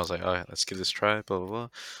back, I was like, all right, let's give this a try. Blah blah blah.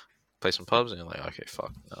 Play some pubs, and you're like, okay,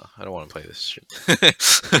 fuck, no, I don't want to play this shit.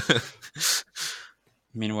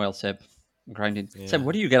 Meanwhile, Ceb grinding. Yeah. Ceb,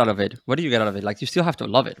 what do you get out of it? Like you still have to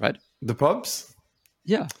love it, right? The pubs?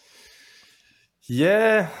 Yeah.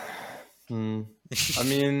 Yeah. I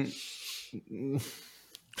mean. Dude,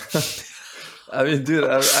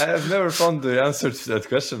 I have never found the answer to that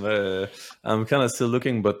question. I'm kind of still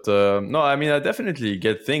looking, but no, I mean, I definitely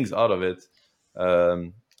get things out of it.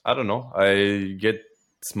 I don't know. I get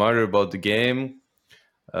smarter about the game.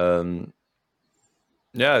 Yeah,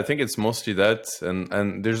 I think it's mostly that,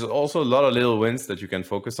 and there's also a lot of little wins that you can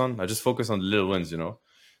focus on. I just focus on the little wins, you know,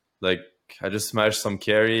 like I just smashed some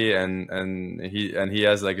carry, and he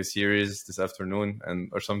has like a series this afternoon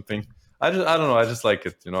or something. I don't know. I just like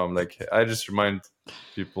it, you know. I'm like, I just remind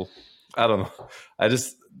people. I don't know.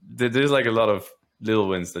 There's like a lot of little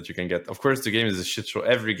wins that you can get. Of course, the game is a shit show.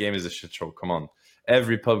 Every game is a shit show. Come on,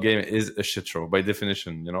 every pub game is a shit show by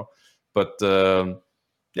definition, you know. But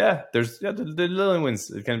there's the little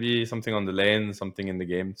wins. It can be something on the lane, something in the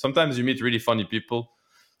game. Sometimes you meet really funny people.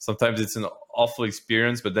 Sometimes it's an awful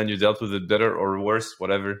experience, but then you dealt with it better or worse.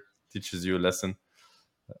 Whatever teaches you a lesson.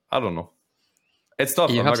 I don't know. It's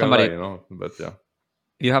tough. I'm not gonna lie, you know. But yeah,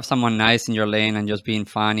 you have someone nice in your lane and just being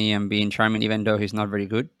funny and being charming, even though he's not very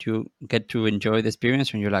good. You get to enjoy the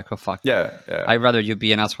experience, and you're like, oh fuck. Yeah. I'd rather you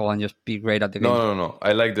be an asshole and just be great at the game. No.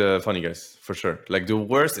 I like the funny guys for sure. Like the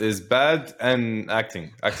worst is bad and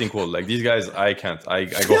acting cool. Like these guys, I can't. I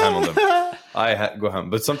go ham on them. Go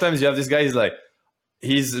ham. But sometimes you have this guy. He's like,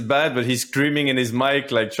 he's bad, but he's screaming in his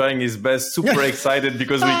mic, like trying his best, super excited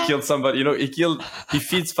because we killed somebody. You know, he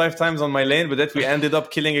feeds 5 times on my lane, but that we ended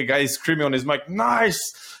up killing a guy screaming on his mic, nice!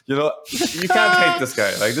 You know, you can't hate this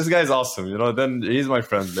guy. Like, this guy's awesome, you know, then he's my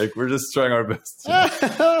friend. Like, we're just trying our best. You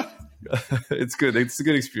know? It's good. It's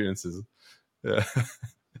good experiences. Yeah.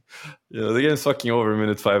 You know, the game's fucking over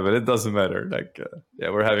minute 5, but it doesn't matter. Like, yeah,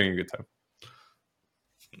 we're having a good time.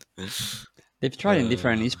 They've tried in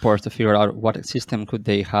different esports to figure out what system could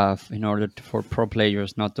they have in order for pro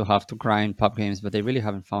players not to have to grind pub games, but they really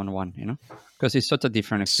haven't found one, you know, because it's such a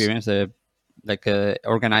different experience,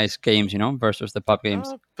 organized games, you know, versus the pub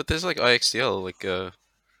games. But there's like IXDL, like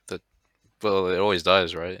that. Well, it always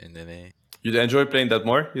dies, right? And then You'd enjoy playing that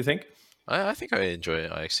more, you think? I think I enjoy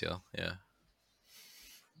IXDL. Yeah.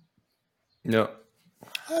 No.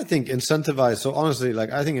 I think incentivize. So honestly,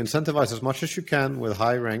 like I think incentivize as much as you can with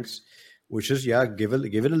high ranks, which is give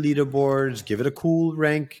it a leaderboards, give it a cool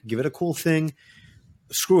rank, give it a cool thing.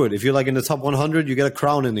 Screw it. If you're like in the top 100, you get a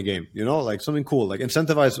crown in the game. You know, like something cool. Like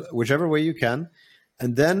incentivize whichever way you can.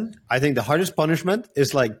 And then I think the hardest punishment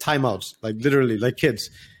is like timeouts. Like literally, like kids.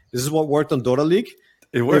 This is what worked on Dota League.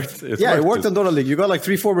 It worked. It worked on Dota League. You got like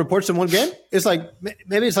 3-4 reports in one game. It's like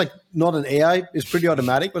maybe it's like not an AI. It's pretty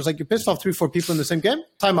automatic, but it's like you pissed off 3-4 people in the same game.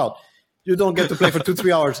 Timeout. You don't get to play for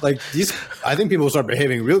 2-3 hours. Like these, I think people start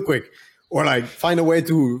behaving real quick, or like find a way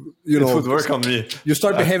to It would work on me. You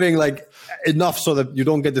start behaving like enough so that you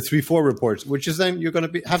don't get the 3-4 reports, which is then you're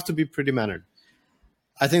gonna have to be pretty mannered.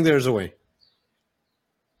 I think there's a way.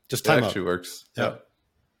 Just That timeout. actually works. Yeah.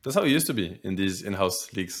 That's how it used to be in these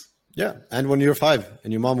in-house leagues. Yeah, and when you're 5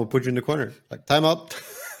 and your mom will put you in the corner, like timeout.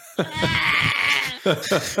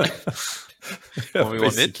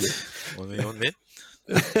 1v1 mid. 1v1 mid.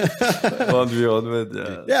 1v1 mid,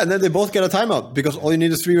 yeah. Yeah, and then they both get a timeout because all you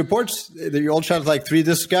need is 3 reports. You all chat like 3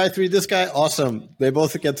 this guy, 3 this guy. Awesome. They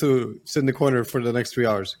both get to sit in the corner for the next 3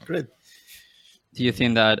 hours. Great. Do you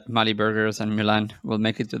think that Mali Burgers and Milan will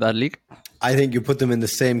make it to that league? I think you put them in the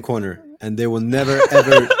same corner and they will never,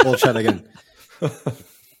 ever all chat again.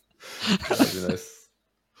 That'd be nice.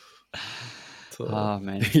 So, Oh,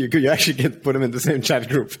 man. You actually can put them in the same chat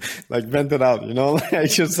group. Like, vent it out, you know? Like, I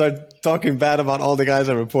should start talking bad about all the guys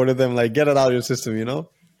that reported them. Like, get it out of your system, you know?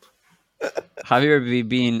 Have you ever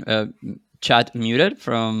been chat muted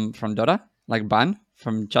from Dota? Like banned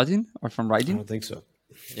from chatting or from I writing? don't think so.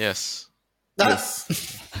 Yes. yes.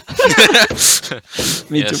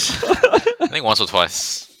 Me Yes. too. I think once or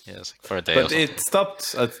twice. Yes, for a day. But it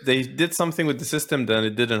stopped. They did something with the system, then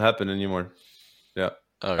it didn't happen anymore. Yeah.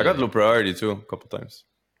 Oh, I got low priority too, a couple times.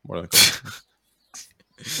 More than a couple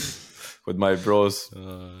times. With my bros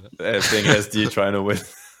playing SD trying to win.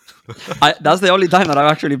 That's the only time that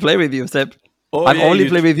I've actually played with you, Ceb. Oh, I've only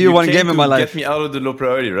played with you one came game in to my life. Get me out of the low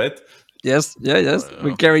priority, right? Yes, yes.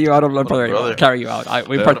 We carry you out of Lampard. brother. Carry you out.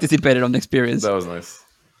 We participated on the experience. That was nice.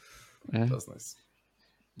 Yeah. That was nice.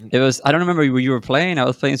 It was. I don't remember who you were playing. I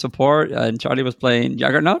was playing support, and Charlie was playing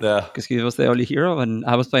Juggernaut Yeah. because he was the only hero, and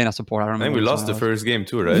I was playing a support. I don't I remember. think we which lost the one first game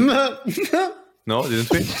too, right? No, didn't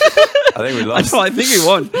we? I think we I lost. know. I think we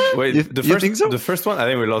won. Wait, You the first think so? the first one, I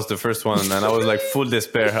think we lost the first one, and I was like full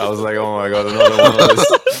despair. I was like, oh my god, another one of this.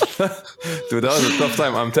 Dude, that was a tough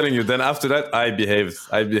time. I'm telling you. Then after that, I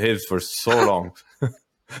behaved for so long.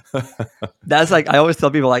 That's like I always tell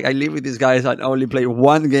people. Like I live with these guys. I only played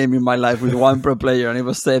one game in my life with one pro player, and it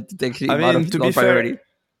was safe to take him I out mean, of to low be priority.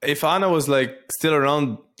 fair, if Anna was like still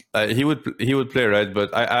around, he would play, right?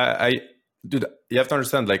 But I dude, you have to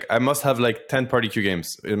understand. Like, I must have like 10 party queue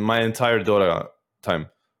games in my entire Dota time.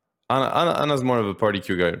 Anna's more of a party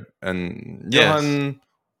queue guy, and Yes. Johan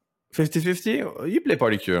 50-50. You play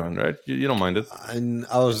party queue, Johan, right? You don't mind it. And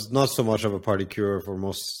I was not so much of a party cure for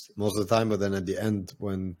most of the time, but then at the end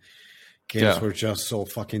when games were just so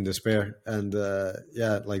fucking despair and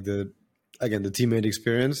like the teammate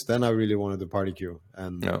experience, then I really wanted the party queue.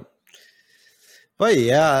 And Yeah. but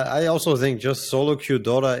yeah, I also think just solo queue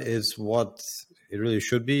Dota is what it really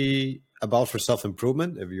should be about for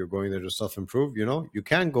self-improvement. If you're going there to self-improve, you know, you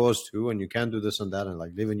can go as two and you can do this and that and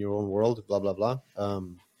like live in your own world, blah blah blah.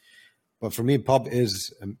 But for me, pub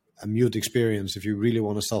is a mute experience if you really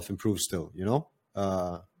want to self-improve still, you know?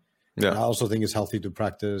 Yeah. I also think it's healthy to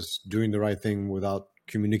practice doing the right thing without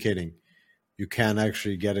communicating. You can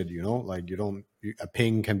actually get it, you know? Like a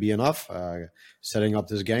ping can be enough. Setting up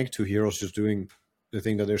this gank, 2 heroes just doing the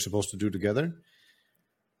thing that they're supposed to do together.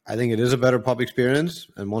 I think it is a better pub experience.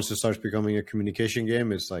 And once it starts becoming a communication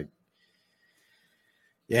game, it's like,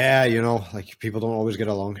 yeah, you know, like people don't always get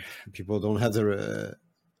along. People don't have the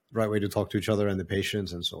right way to talk to each other and the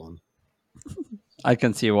patience and so on. I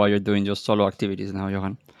can see why you're doing just solo activities now,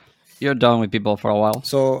 Johan. You're done with people for a while.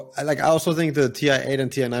 So, I also think the TI8 and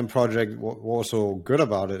TI9 project, what was so good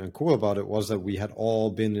about it and cool about it was that we had all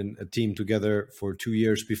been in a team together for 2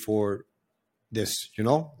 years before this,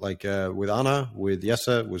 with Anna, with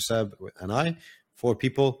Jesse, with Ceb, and I, 4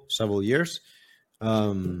 people, several years.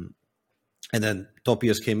 And then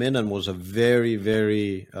Topias came in and was a very,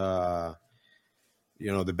 very, the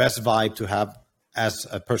best vibe to have as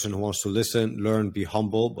a person who wants to listen, learn, be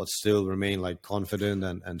humble, but still remain confident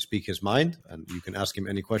and speak his mind. And you can ask him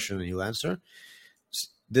any question and he'll answer.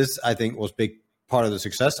 This, I think, was big part of the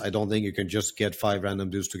success. I don't think you can just get 5 random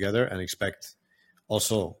dudes together and expect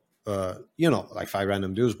also, 5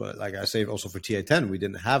 random dudes. But like I say, also for TA10, we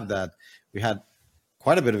didn't have that. We had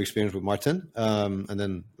quite a bit of experience with Martin, and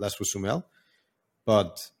then less with Sumel.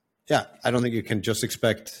 But yeah, I don't think you can just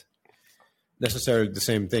expect necessarily the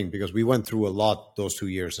same thing, because we went through a lot those 2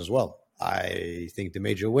 years as well. I think the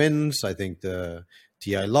major wins, I think the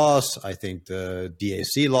TI loss, I think the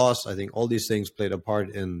DAC loss, I think all these things played a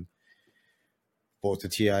part in both the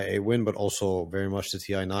TI8 win, but also very much the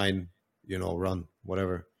TI9, run,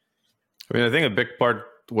 whatever. I mean, I think a big part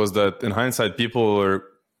was that in hindsight, people were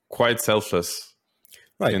quite selfless,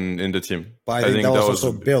 right, in the team. But I think that was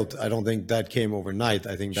also built. I don't think that came overnight.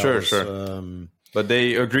 I think that was... Sure. But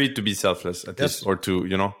they agreed to be selfless, at least, or to,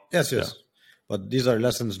 Yes. Yeah. But these are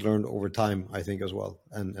lessons learned over time, I think, as well,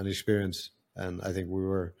 and experience. And I think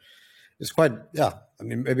it's quite, I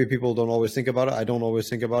mean, maybe people don't always think about it. I don't always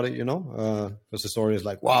think about it, because the story is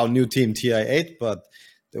like, wow, new team TI8, but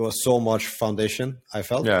there was so much foundation, I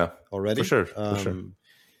felt, already. For sure.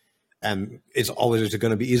 And it's always going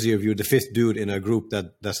to be easier if you're the 5th dude in a group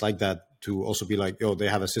that's like that, to also be like, they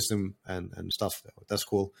have a system and stuff. That's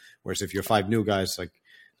cool. Whereas if you're 5 new guys, does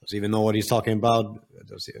he even know what he's talking about?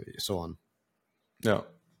 So on. Yeah.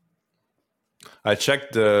 I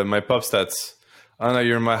checked my pub stats. Anna,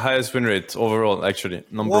 you're my highest win rate overall, actually.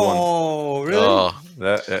 Number 1. Oh, really? Oh.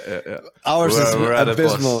 Yeah. Ours is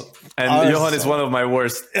abysmal. And Johan is one of my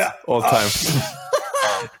worst all time.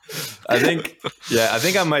 I think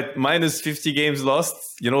I'm at minus 50 games lost,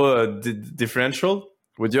 differential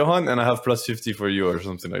with Johan, and I have plus 50 for you or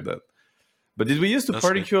something like that. But did we used to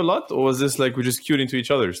party queue a lot, or was this we just queued into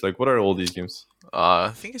each other's? What are all these games? I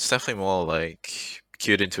think it's definitely more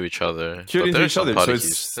queued into each other. Queued into each other, so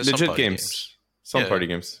it's legit games. Some party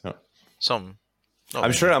games. Yeah. Some.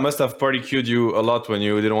 I'm sure I must have party queued you a lot when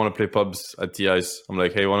you didn't want to play pubs at TIs. I'm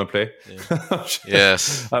like, hey, want to play? Yeah.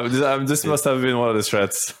 Yes. This must have been one of the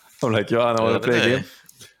threats. I'm like, Johan, I want to play a game.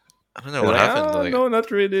 I don't know what happened. No,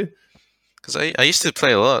 not really. Because I used to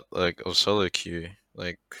play a lot of solo queue.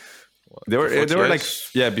 They were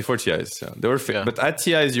before TIs. Yeah, they were. But at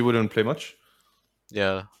TIs you wouldn't play much.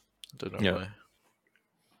 Yeah, I don't know why.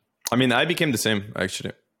 I mean, I became the same.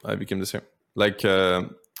 Actually, when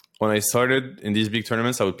I started in these big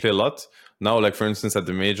tournaments, I would play a lot. Now, for instance, at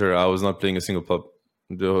the major, I was not playing a single pub.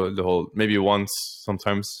 The whole, maybe once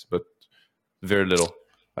sometimes, but very little.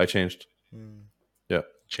 I changed. Yeah.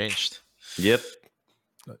 Changed. Yep.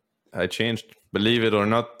 I changed. Believe it or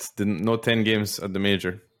not, no 10 games at the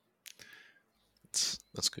major.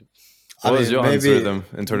 That's good. What was Johan's rhythm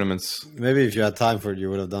in tournaments? Maybe if you had time for it, you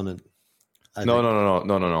would have done it.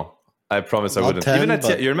 No. I promise I wouldn't. 10, even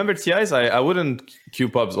at you remember TIs? I wouldn't queue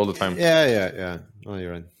pubs all the time. Yeah. Oh,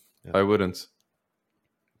 you're right. Yeah. I wouldn't.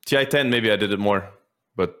 TI 10, maybe I did it more,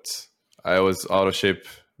 but I was out of shape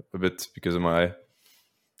a bit because of my eye.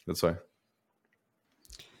 That's why.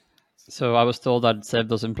 So I was told that Ceb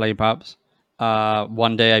doesn't play pubs.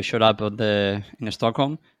 One day I showed up in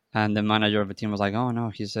Stockholm, and the manager of the team was like, "Oh no,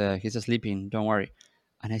 he's sleeping. Don't worry."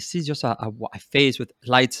 And I see just a face with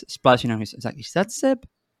lights splashing on his. It's like, is that Ceb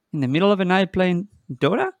in the middle of the night playing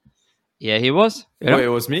Dota? Yeah, he was. Wait, it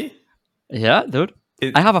was me? Yeah, dude.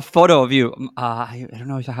 I have a photo of you. I don't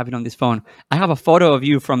know if I have it on this phone. I have a photo of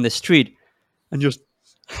you from the street, and just.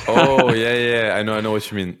 Oh yeah. I know what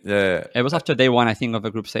you mean. Yeah. It was after day 1, I think, of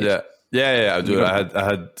the group stage. Yeah. I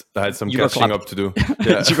had some catching up to do.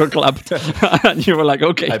 Yeah. You got clapped, and you were like,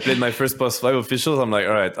 okay. I played my first plus 5 officials. I'm like,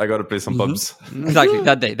 all right, I got to play some pubs. Exactly.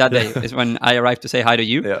 That day is when I arrived to say hi to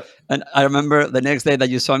you. Yeah. And I remember the next day that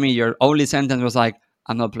you saw me, your only sentence was like,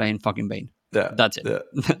 "I'm not playing fucking Bane." Yeah. That's it. Yeah.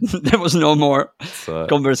 There was no more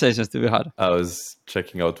conversations to be had. I was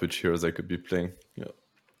checking out which heroes I could be playing. Yeah.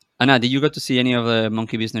 Anna, did you get to see any of the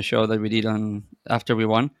Monkey Business show that we did after we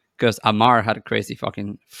won? Because Amar had crazy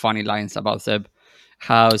fucking funny lines about Ceb.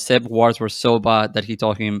 How Ceb wards were so bad that he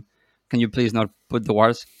told him, "Can you please not put the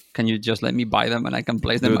wards? Can you just let me buy them and I can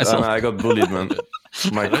place them myself?" Anna, I got bullied, man.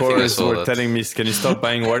 My cores were telling me, "Can you stop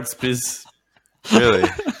buying wards, please?" Really?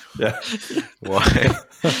 Yeah. Why?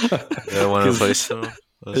 You don't want to place them?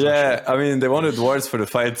 Yeah, I mean, they wanted dwarves for the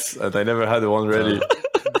fights, and I never had one ready.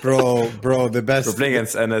 Bro, the best. We're playing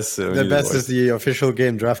against NS. The best is the official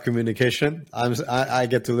game draft communication. I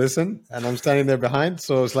get to listen, and I'm standing there behind.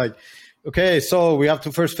 So it's like, okay, so we have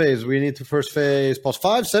to first phase. We need to first phase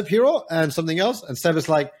 +5, Ceb hero, and something else. And Ceb is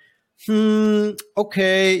like,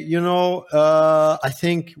 okay, I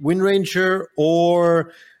think Wind Ranger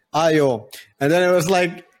or Io. And then it was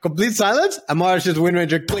like complete silence. And Mars just Wind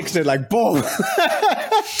Ranger clicks it like boom.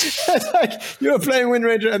 It's like you were playing Wind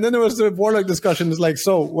Ranger, and then there was the Warlock discussion. It's like,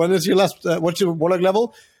 so when is your last? What's your Warlock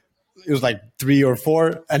level? It was like 3 or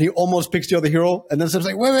 4, and he almost picks the other hero. And then Seb's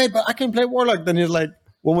like, wait, but I can play Warlock. Then he's like,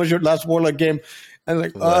 when was your last Warlock game? And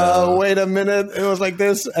like, wait a minute, it was like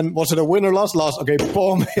this. And was it a win or loss? Loss. Okay,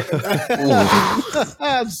 boom.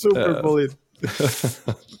 Super bullied.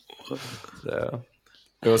 Yeah,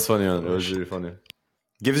 it was funny. Man. It was really funny.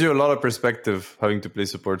 Gives you a lot of perspective having to play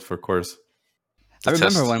support for course. I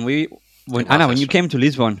remember when Anna, when you came to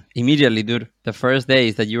Lisbon, immediately, dude, the first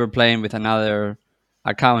days that you were playing with another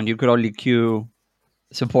account, you could only queue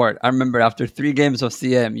support. I remember after 3 games of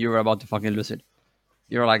CM, you were about to fucking lose it.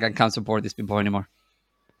 You were like, I can't support these people anymore.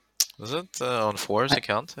 Was it on Four's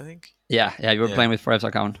account, I think? Yeah, you were playing with Forev's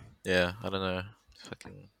account. Yeah, I don't know.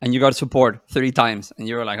 And you got support 3 times, and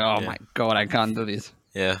you were like, oh my god, I can't do this.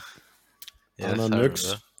 Yeah. Anna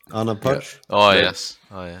Nux, Anna Pudge. Yeah. Oh, yes.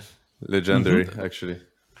 Oh, yeah. Legendary, actually.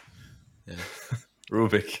 Yeah.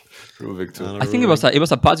 Rubik too. I think it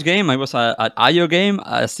was a patch game, it was an IO game,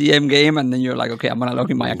 a CM game, and then you're like, okay, I'm gonna log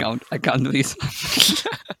in my account. I can't do this.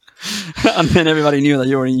 And then everybody knew that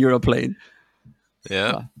you were in Europe playing.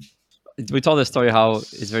 Yeah. We told the story how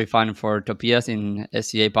it's very fun for Topias in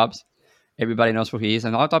SCA pubs. Everybody knows who he is,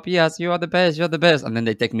 and Topias, you are the best, and then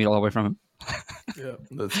they take me all away from him. Yeah,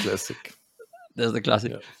 that's classic. That's the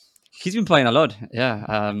classic. Yeah. He's been playing a lot.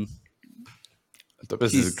 Yeah.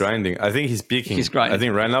 Topias is grinding. I think he's peaking. He's grinding. I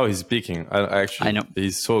think right now he's peaking. I know.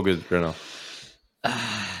 He's so good right now.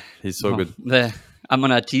 He's so good. I'm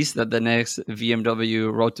going to tease that the next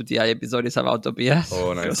VMW Road to TI episode is about Topias.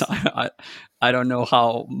 Oh, nice. I don't know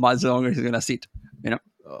how much longer he's going to sit,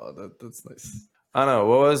 Oh, that's nice. Anna,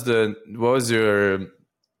 what was your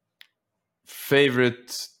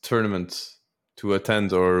favorite tournament to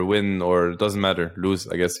attend or win, or doesn't matter, lose,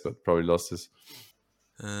 I guess, but probably losses?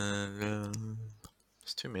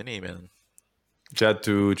 It's too many, man. You had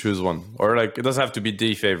to choose one, or like it doesn't have to be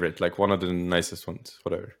the favorite, like one of the nicest ones,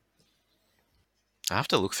 whatever. I have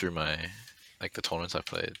to look through my the tournaments I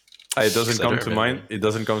played. It doesn't come to mind. It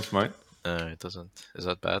doesn't come to mind. No, it doesn't. Is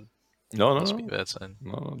that bad? No. Must be a bad sign.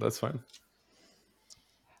 No, that's fine.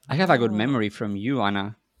 I have a good memory from you,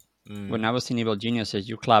 Anna. When I was in Evil Geniuses,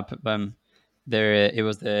 you clapped there. It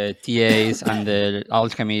was the TAs and the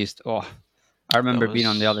Alchemist. Oh, I remember being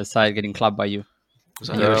on the other side getting clapped by you.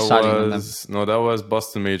 That was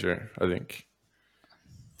Boston Major, I think.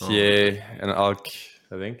 TA and Alch,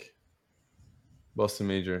 I think. Boston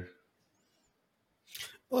Major.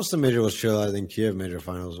 Boston Major was chill. I think Kiev Major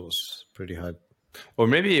Finals was pretty hype. Or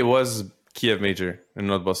maybe it was Kiev Major and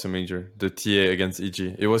not Boston Major. The TA against EG.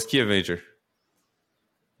 It was Kiev Major.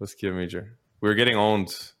 We were getting owned.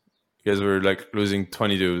 You guys were like losing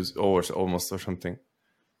 20 dudes or almost or something.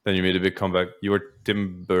 Then you made a big comeback. You were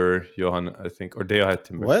Timber, Johan, I think. Or they had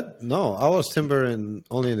Timber. What? No, I was Timber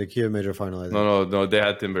only in the Kiev Major Final, I think. No. They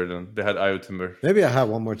had Timber then. They had IO Timber. Maybe I have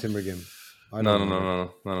one more Timber game.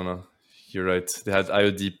 No. You're right. They had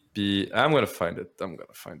IODP. I'm gonna find it,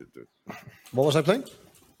 dude. What was I playing?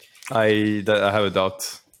 I have a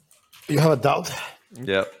doubt. You have a doubt?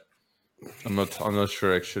 Yeah. I'm not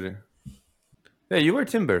sure actually. Yeah, you were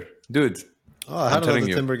Timber, dude. Oh, I had another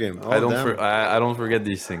Timber game. Oh, I don't forget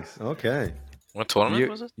these things. Okay. What tournament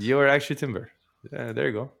was it? You were actually Timber. Yeah, there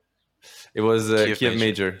you go. It was Kiev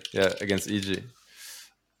Major. Yeah, against EG.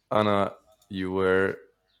 Anna, you were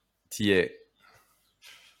TA.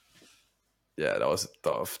 Yeah, that was a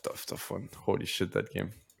tough one. Holy shit, that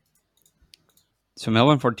game. So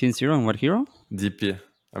Melbourne 14-0 and what hero? DP.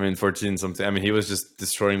 14 something. He was just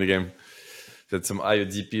destroying the game. Had some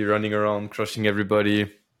IODP running around, crushing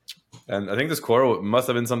everybody. And I think the score must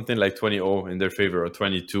have been something like 20-0 in their favor or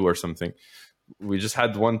 22 or something. We just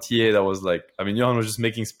had one TA that was like, Johan was just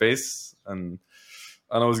making space and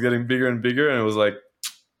Anna was getting bigger and bigger. And it was like,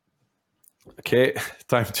 okay,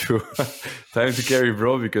 time to carry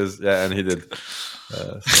bro because and he did.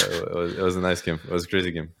 So it was a nice game. It was a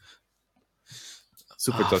crazy game.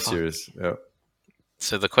 Super tough series. Yeah.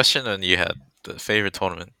 So the question then you had the favorite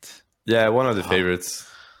tournament. Yeah, one of the favorites.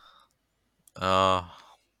 I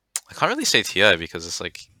can't really say TI because it's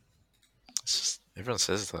just everyone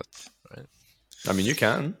says that, right? You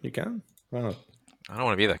can. Why not? I don't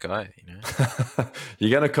want to be that guy, you know.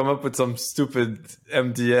 You're gonna come up with some stupid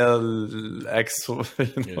MDL X.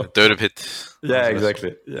 Dota pit. Yeah,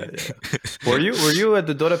 exactly. Yeah. Were you at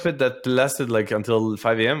the Dota pit that lasted like until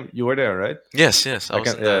 5 a.m.? You were there, right? Yes. I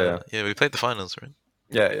was in yeah. Yeah, we played the finals, right?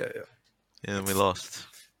 Yeah. Yeah, and we lost.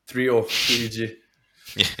 3-0 to EG.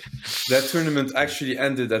 Yeah. That tournament actually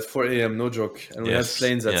ended at 4 a.m. No joke, and we had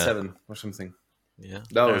planes at 7 or something. Yeah,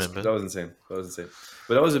 that was insane. But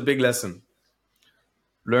that was a big lesson.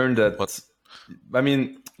 Learn that. What? I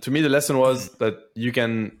mean, to me, the lesson was that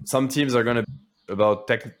some teams are gonna be about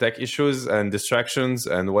tech issues and distractions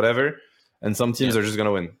and whatever, and some teams are just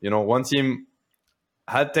gonna win. You know, one team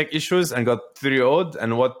had tech issues and got 3-0'd,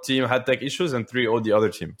 and one team had tech issues and 3-0'd the other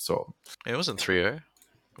team. So it wasn't 3-0.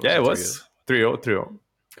 Yeah, it was 3-0.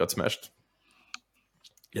 Got smashed.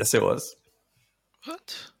 Yes, it was.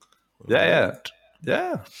 What? Yeah.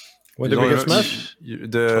 When did we get smashed?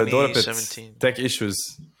 The Dota pit tech issues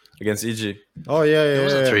against EG. Oh yeah. It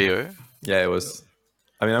wasn't 3-0. Yeah, it was.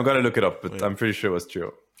 I mean, I'm gonna look it up, but I'm pretty sure it was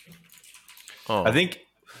 3-0. Oh. I think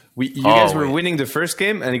you guys were winning the first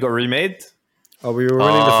game and it got remade. Oh, we were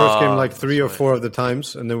winning the first game like 3 or 4 of the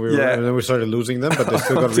times, and then we started losing them, but they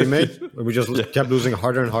still got remade. We just kept losing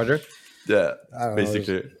harder and harder. Yeah,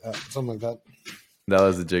 basically. Something like that. That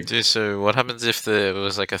was the jig. Dude, so what happens if it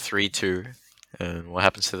was like a 3-2? And what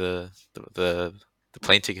happens to the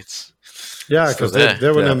plane tickets? Yeah, because they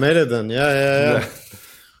wouldn't have made it then. Yeah.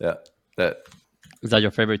 Is that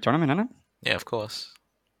your favorite tournament, Anna? Yeah, of course.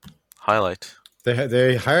 Highlight.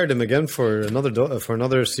 They hired him again for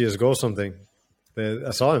another CS:GO something.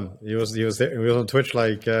 I saw him. He was there. He was on Twitch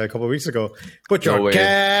like a couple of weeks ago. Put your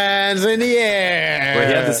cans in the air. Wait,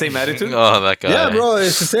 he had the same attitude? Oh, that guy. Yeah, bro,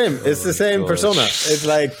 it's the same. It's the same persona. It's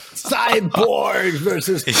like cyborgs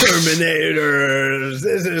versus Terminators.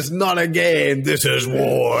 This is not a game. This is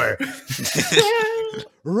war.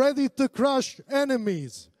 Ready to crush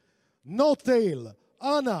enemies. N0tail,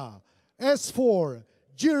 Anna, S4,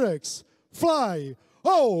 Jirex, Fly,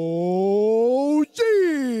 OG.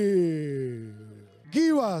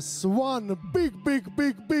 Give us one big bravo!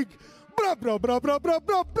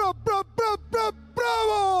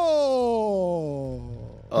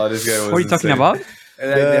 Oh, this guy was What are you talking about?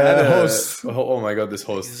 The host. Oh my god, this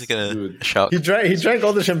host. He's gonna shout. He drank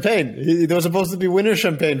all the champagne. There was supposed to be winner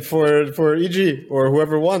champagne for EG or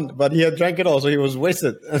whoever won, but he had drank it all, so he was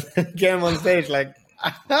wasted. Came on stage like,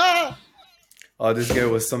 Oh, this guy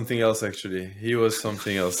was something else, actually. He was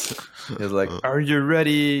something else. He was like, are you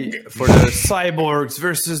ready for the cyborgs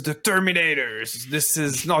versus the Terminators? This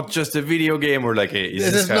is not just a video game. We're like, hey,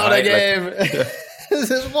 this is not a game. This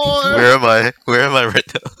is war. Where am I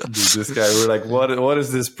right now? Dude, this guy, we're like, what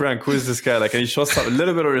is this prank? Who is this guy? Like, and he shows a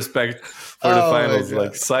little bit of respect for the finals.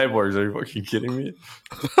 Like, cyborgs, are you fucking kidding me?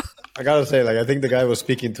 I gotta say, like, I think the guy was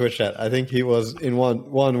speaking Twitch chat. I think he was in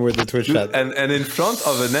one with the Twitch chat. And in front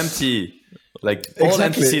of an empty... Like, all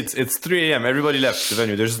empty seats. It's 3 a.m. Everybody left the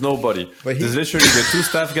venue. There's nobody. There's literally the 2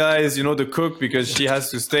 staff guys, the cook, because she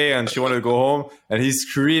has to stay and she wanted to go home, and he's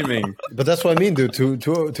screaming. But that's what I mean, dude.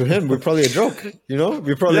 To him, we're probably a joke.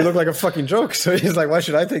 We probably look like a fucking joke. So he's like, why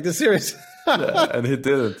should I take this serious? And he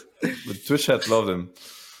didn't. But Twitch chat loved him.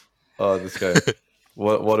 Oh, this guy.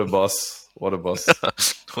 What a boss. What a boss.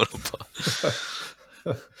 What a boss.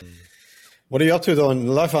 What are you up to, though, in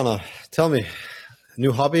life, Anna? Tell me.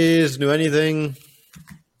 New hobbies, new anything?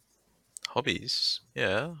 Hobbies?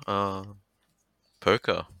 Yeah.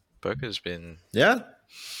 Poker. Poker's been... Yeah?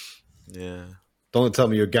 Yeah. Don't tell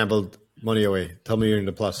me you gambled money away. Tell me you're in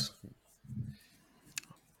the plus.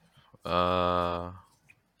 Yeah.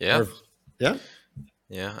 Yeah?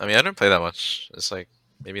 Yeah. I mean, I don't play that much. It's like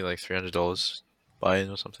maybe like $300 buy-in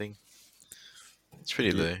or something. It's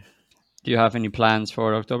pretty low. Do you have any plans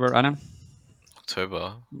for October, Anna?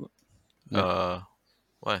 October? Yeah.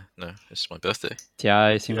 Why? No, it's my birthday.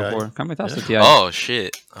 TI, Singapore. Come with us to TI. Oh,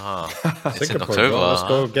 shit. It's in October. Bro, let's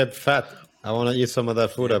go get fat. I want to eat some of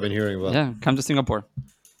that food I've been hearing about. Yeah, come to Singapore.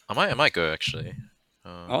 I might go, actually.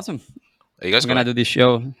 Awesome. Are you guys going to do this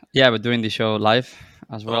show. Yeah, we're doing the show live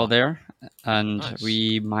as well there. And nice.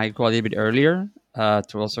 we might go a little bit earlier to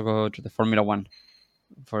also go to the Formula 1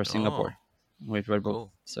 for Singapore with Red Bull.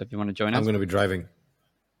 Cool. So if you want to join us. I'm going to be driving.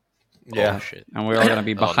 Yeah. Oh, shit. And we're all going to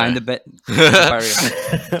be behind the bed. I'm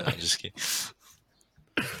just kidding.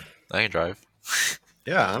 I can drive.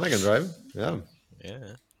 Yeah, and I can drive. Yeah.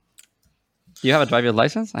 Yeah. Do you have a driver's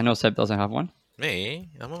license? I know Ceb doesn't have one. Me?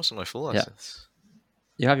 I'm almost on my full license.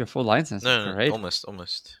 You have your full license? No, right? almost.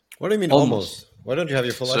 What do you mean almost? Why don't you have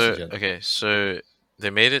your full license yet? Okay, so they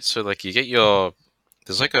made it so like you get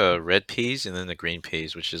there's like a red piece and then the green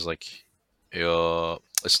piece, which is like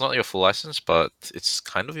it's not your full license, but it's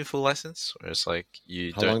kind of your full license. Where it's like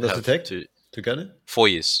you How don't long does have it take to. to get it? 4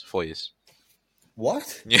 years. 4 years.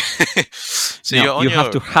 What? Yeah. So No, you're on you your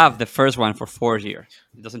have to have the first one for 4 years.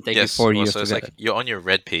 It doesn't take you yes. 4 Well, years so to it's get like it. you're on your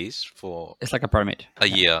red piece for It's like a permit. a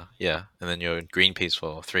year, yeah, and then you're green piece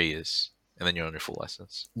for 3 years, and then you're on your full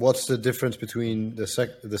license. What's the difference between the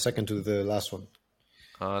second to the last one?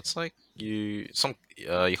 It's like you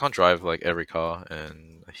can't drive like every car,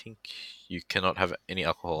 and I think you cannot have any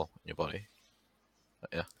alcohol in your body.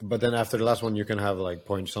 Yeah. But then after the last one, you can have like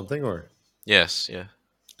point something, or Yes. Yeah.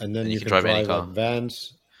 and then And you you can can drive any drive like car.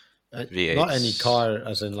 vans. V8s. Not any car,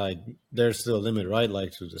 as in like there's still a limit, right?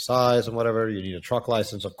 Like to the size and whatever. You need a truck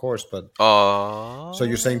license, of course. But so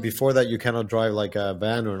you're saying before that you cannot drive like a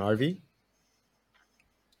van or an RV?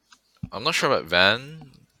 I'm not sure about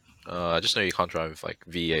van. I just know you can't drive like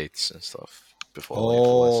V8s and stuff before your full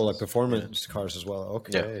Oh, license. like performance cars as well.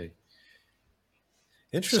 Okay.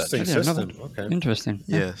 Interesting I didn't know system. that. Okay. Interesting.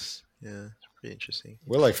 Yeah. Yeah. Yes. Yeah. It's pretty interesting.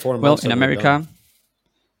 We're like 4 Well, months. in that we're America, done.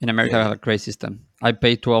 I have a great system. I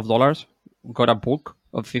paid $12, got a book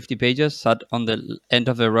of 50 pages, sat on the end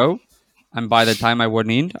of the row, and by the time I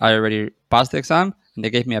went in, I already passed the exam, and they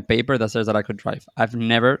gave me a paper that says that I could drive. I've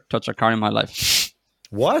never touched a car in my life.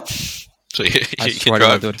 What? So I you swear can to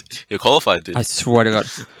God, drive. dude. You're qualified, dude. I swear to God.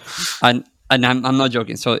 And I'm not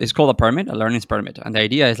joking. So it's called a permit, a learner's permit. And the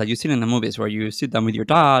idea is like you see it in the movies where you sit down with your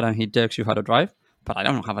dad and he tells you how to drive. But I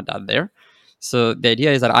don't have a dad there. So the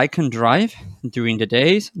idea is that I can drive during the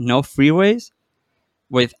days, no freeways,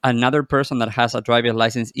 with another person that has a driver's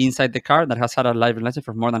license inside the car that has had a driver's license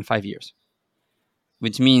for more than 5 years.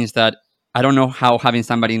 Which means that I don't know how having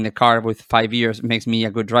somebody in the car with 5 years makes me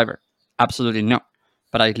a good driver. Absolutely no.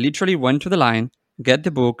 But I literally went to the line, get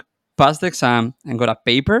the book, passed the exam, and got a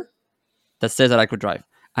paper that says that I could drive.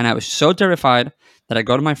 And I was so terrified that I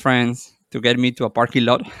got my friends to get me to a parking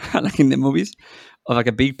lot, like in the movies, of like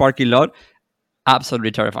a big parking lot,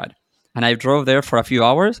 absolutely terrified. And I drove there for a few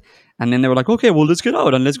hours, and then they were like, okay, well, let's get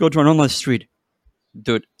out and let's go to a normal street.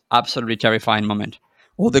 Dude, absolutely terrifying moment.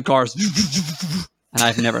 All the cars, and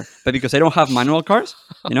I've never, but because I don't have manual cars,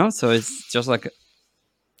 so it's just like,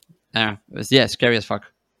 it was, scary as fuck.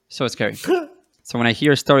 So scary. So when I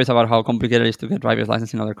hear stories about how complicated it is to get driver's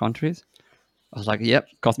license in other countries, I was like, yep,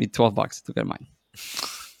 cost me $12 to get mine.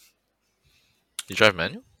 You drive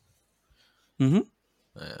manual? Mm-hmm.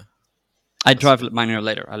 Yeah. I drive manual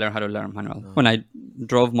later. I learned how to learn manual. When I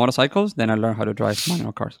drove motorcycles, then I learned how to drive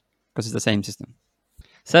manual cars because it's the same system.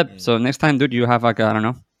 Seb, so next time, dude, you have like, I don't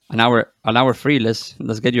know, an hour free. Let's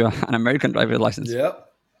get you an American driver's license. Yep.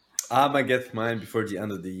 I might get mine before the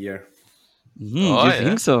end of the year. You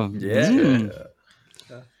think so? Yeah.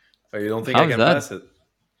 Oh, you don't think I How's can that? pass it?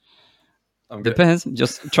 Depends.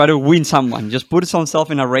 Just try to win someone. Just put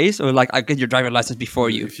yourself in a race, or like I get your driver's license before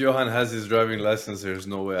you. If Johan has his driving license, there's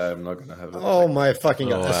no way I'm not gonna have it. Oh my fucking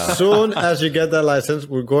god! wow. As soon as you get that license,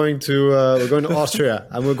 we're going to Austria,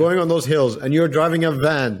 and we're going on those hills, and you're driving a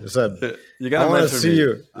van. Seb. You I gotta want to mentor see me.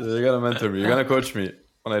 you. You gotta mentor me. You're gonna coach me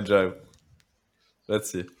when I drive. Let's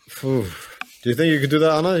see. Phew. Do you think you could do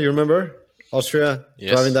that, Anna? You remember Austria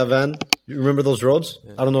driving that van? You remember those roads?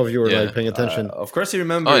 I don't know if you were like paying attention. Of course he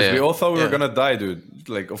remembers. Oh, yeah. We all thought we were Yeah. gonna die, dude.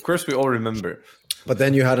 Like, of course we all remember. But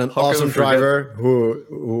then you had an How can awesome we forget? driver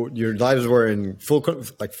who your lives were in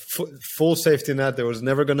full safety net. There was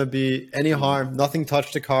never going to be any harm. Nothing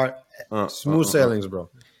touched the car. Smooth sailings, bro.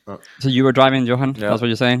 So you were driving, Johan? Yeah. That's what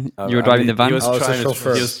you're saying? You were driving the van? He was, I was a trying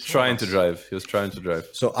chauffeur. he was trying to drive. He was trying to drive.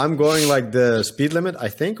 So I'm going like the speed limit, I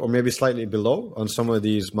think, or maybe slightly below on some of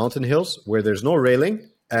these mountain hills where there's no railing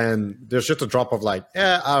and there's just a drop of like,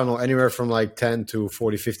 I don't know, anywhere from like 10 to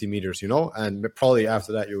 40, 50 meters, and probably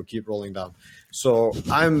after that you will keep rolling down. So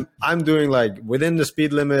I'm doing like within the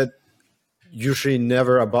speed limit, usually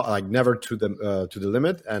never above, like never to the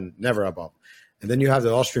limit and never above. And then you have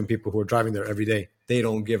the Austrian people who are driving there every day. They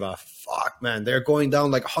don't give a fuck, man. They're going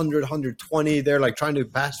down like 100, 120. They're like trying to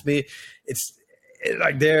pass me. It's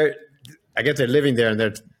like I guess they're living there and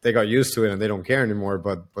they got used to it and they don't care anymore.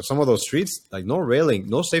 But some of those streets, like no railing,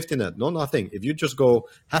 no safety net, no nothing. If you just go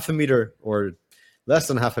half a meter or less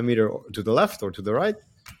than half a meter to the left or to the right,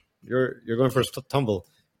 you're going for a tumble,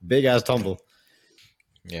 big ass tumble.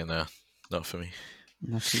 Yeah, no, not for me.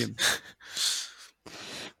 Not for you.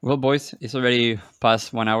 Well, boys, it's already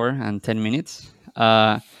past 1 hour and 10 minutes.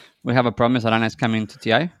 We have a promise that Anna is coming to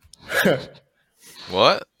TI.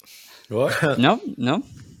 What? What? No.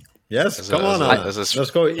 Yes, come on.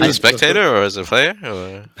 Let's go. As a spectator or as a player?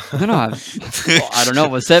 Or? No. I don't know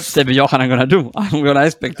what Seb and Johan are gonna do. I'm gonna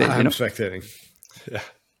spectate. I'm spectating. Yeah.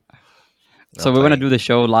 So we want to do the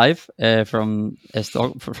show live from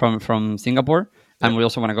Singapore, and we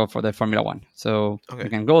also want to go for the Formula One. So we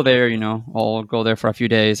can go there, all go there for a few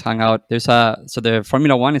days, hang out. So the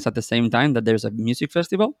Formula One is at the same time that there's a music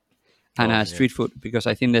festival and a street food, because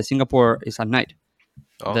I think the Singapore is at night,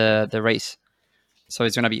 the race. So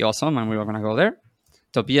it's gonna be awesome, and we're gonna go there.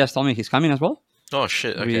 Tobias told me he's coming as well. Oh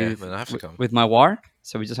shit! Okay, then I have to come with my war.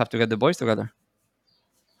 So we just have to get the boys together.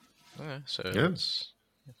 Okay, so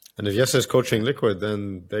and if Jesse is coaching Liquid,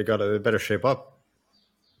 then they better shape up.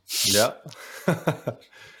 Yeah.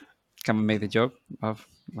 Can we make the joke of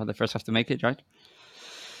the first have to make it, right?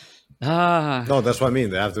 No, that's what I mean.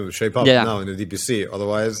 They have to shape up now in the DPC.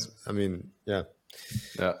 Otherwise, I mean, yeah.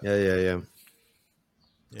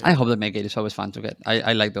 I hope they make it. It's always fun to get.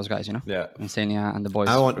 I like those guys, Yeah. Insania and the boys.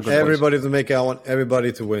 I want everybody to make it. I want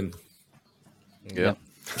everybody to win. Yeah.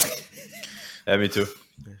 Yeah, me too.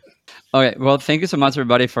 Okay, well, thank you so much,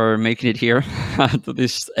 everybody, for making it here to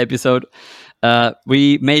this episode.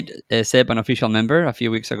 We made Ceb an official member a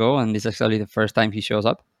few weeks ago, and this is actually the first time he shows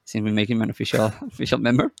up since we make him an official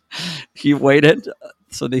member. He waited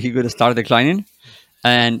so that he could start declining.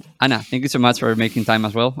 And Anna, thank you so much for making time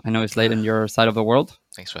as well. I know it's late on your side of the world.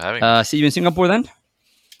 Thanks for having me. See you in Singapore then.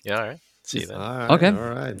 Yeah, all right. See you then. All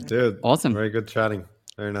right, dude. Awesome. Very good chatting.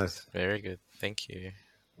 Very nice. Very good. Thank you.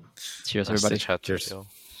 Cheers, everybody. Cheers.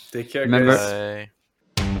 Take care, Remember, Bye.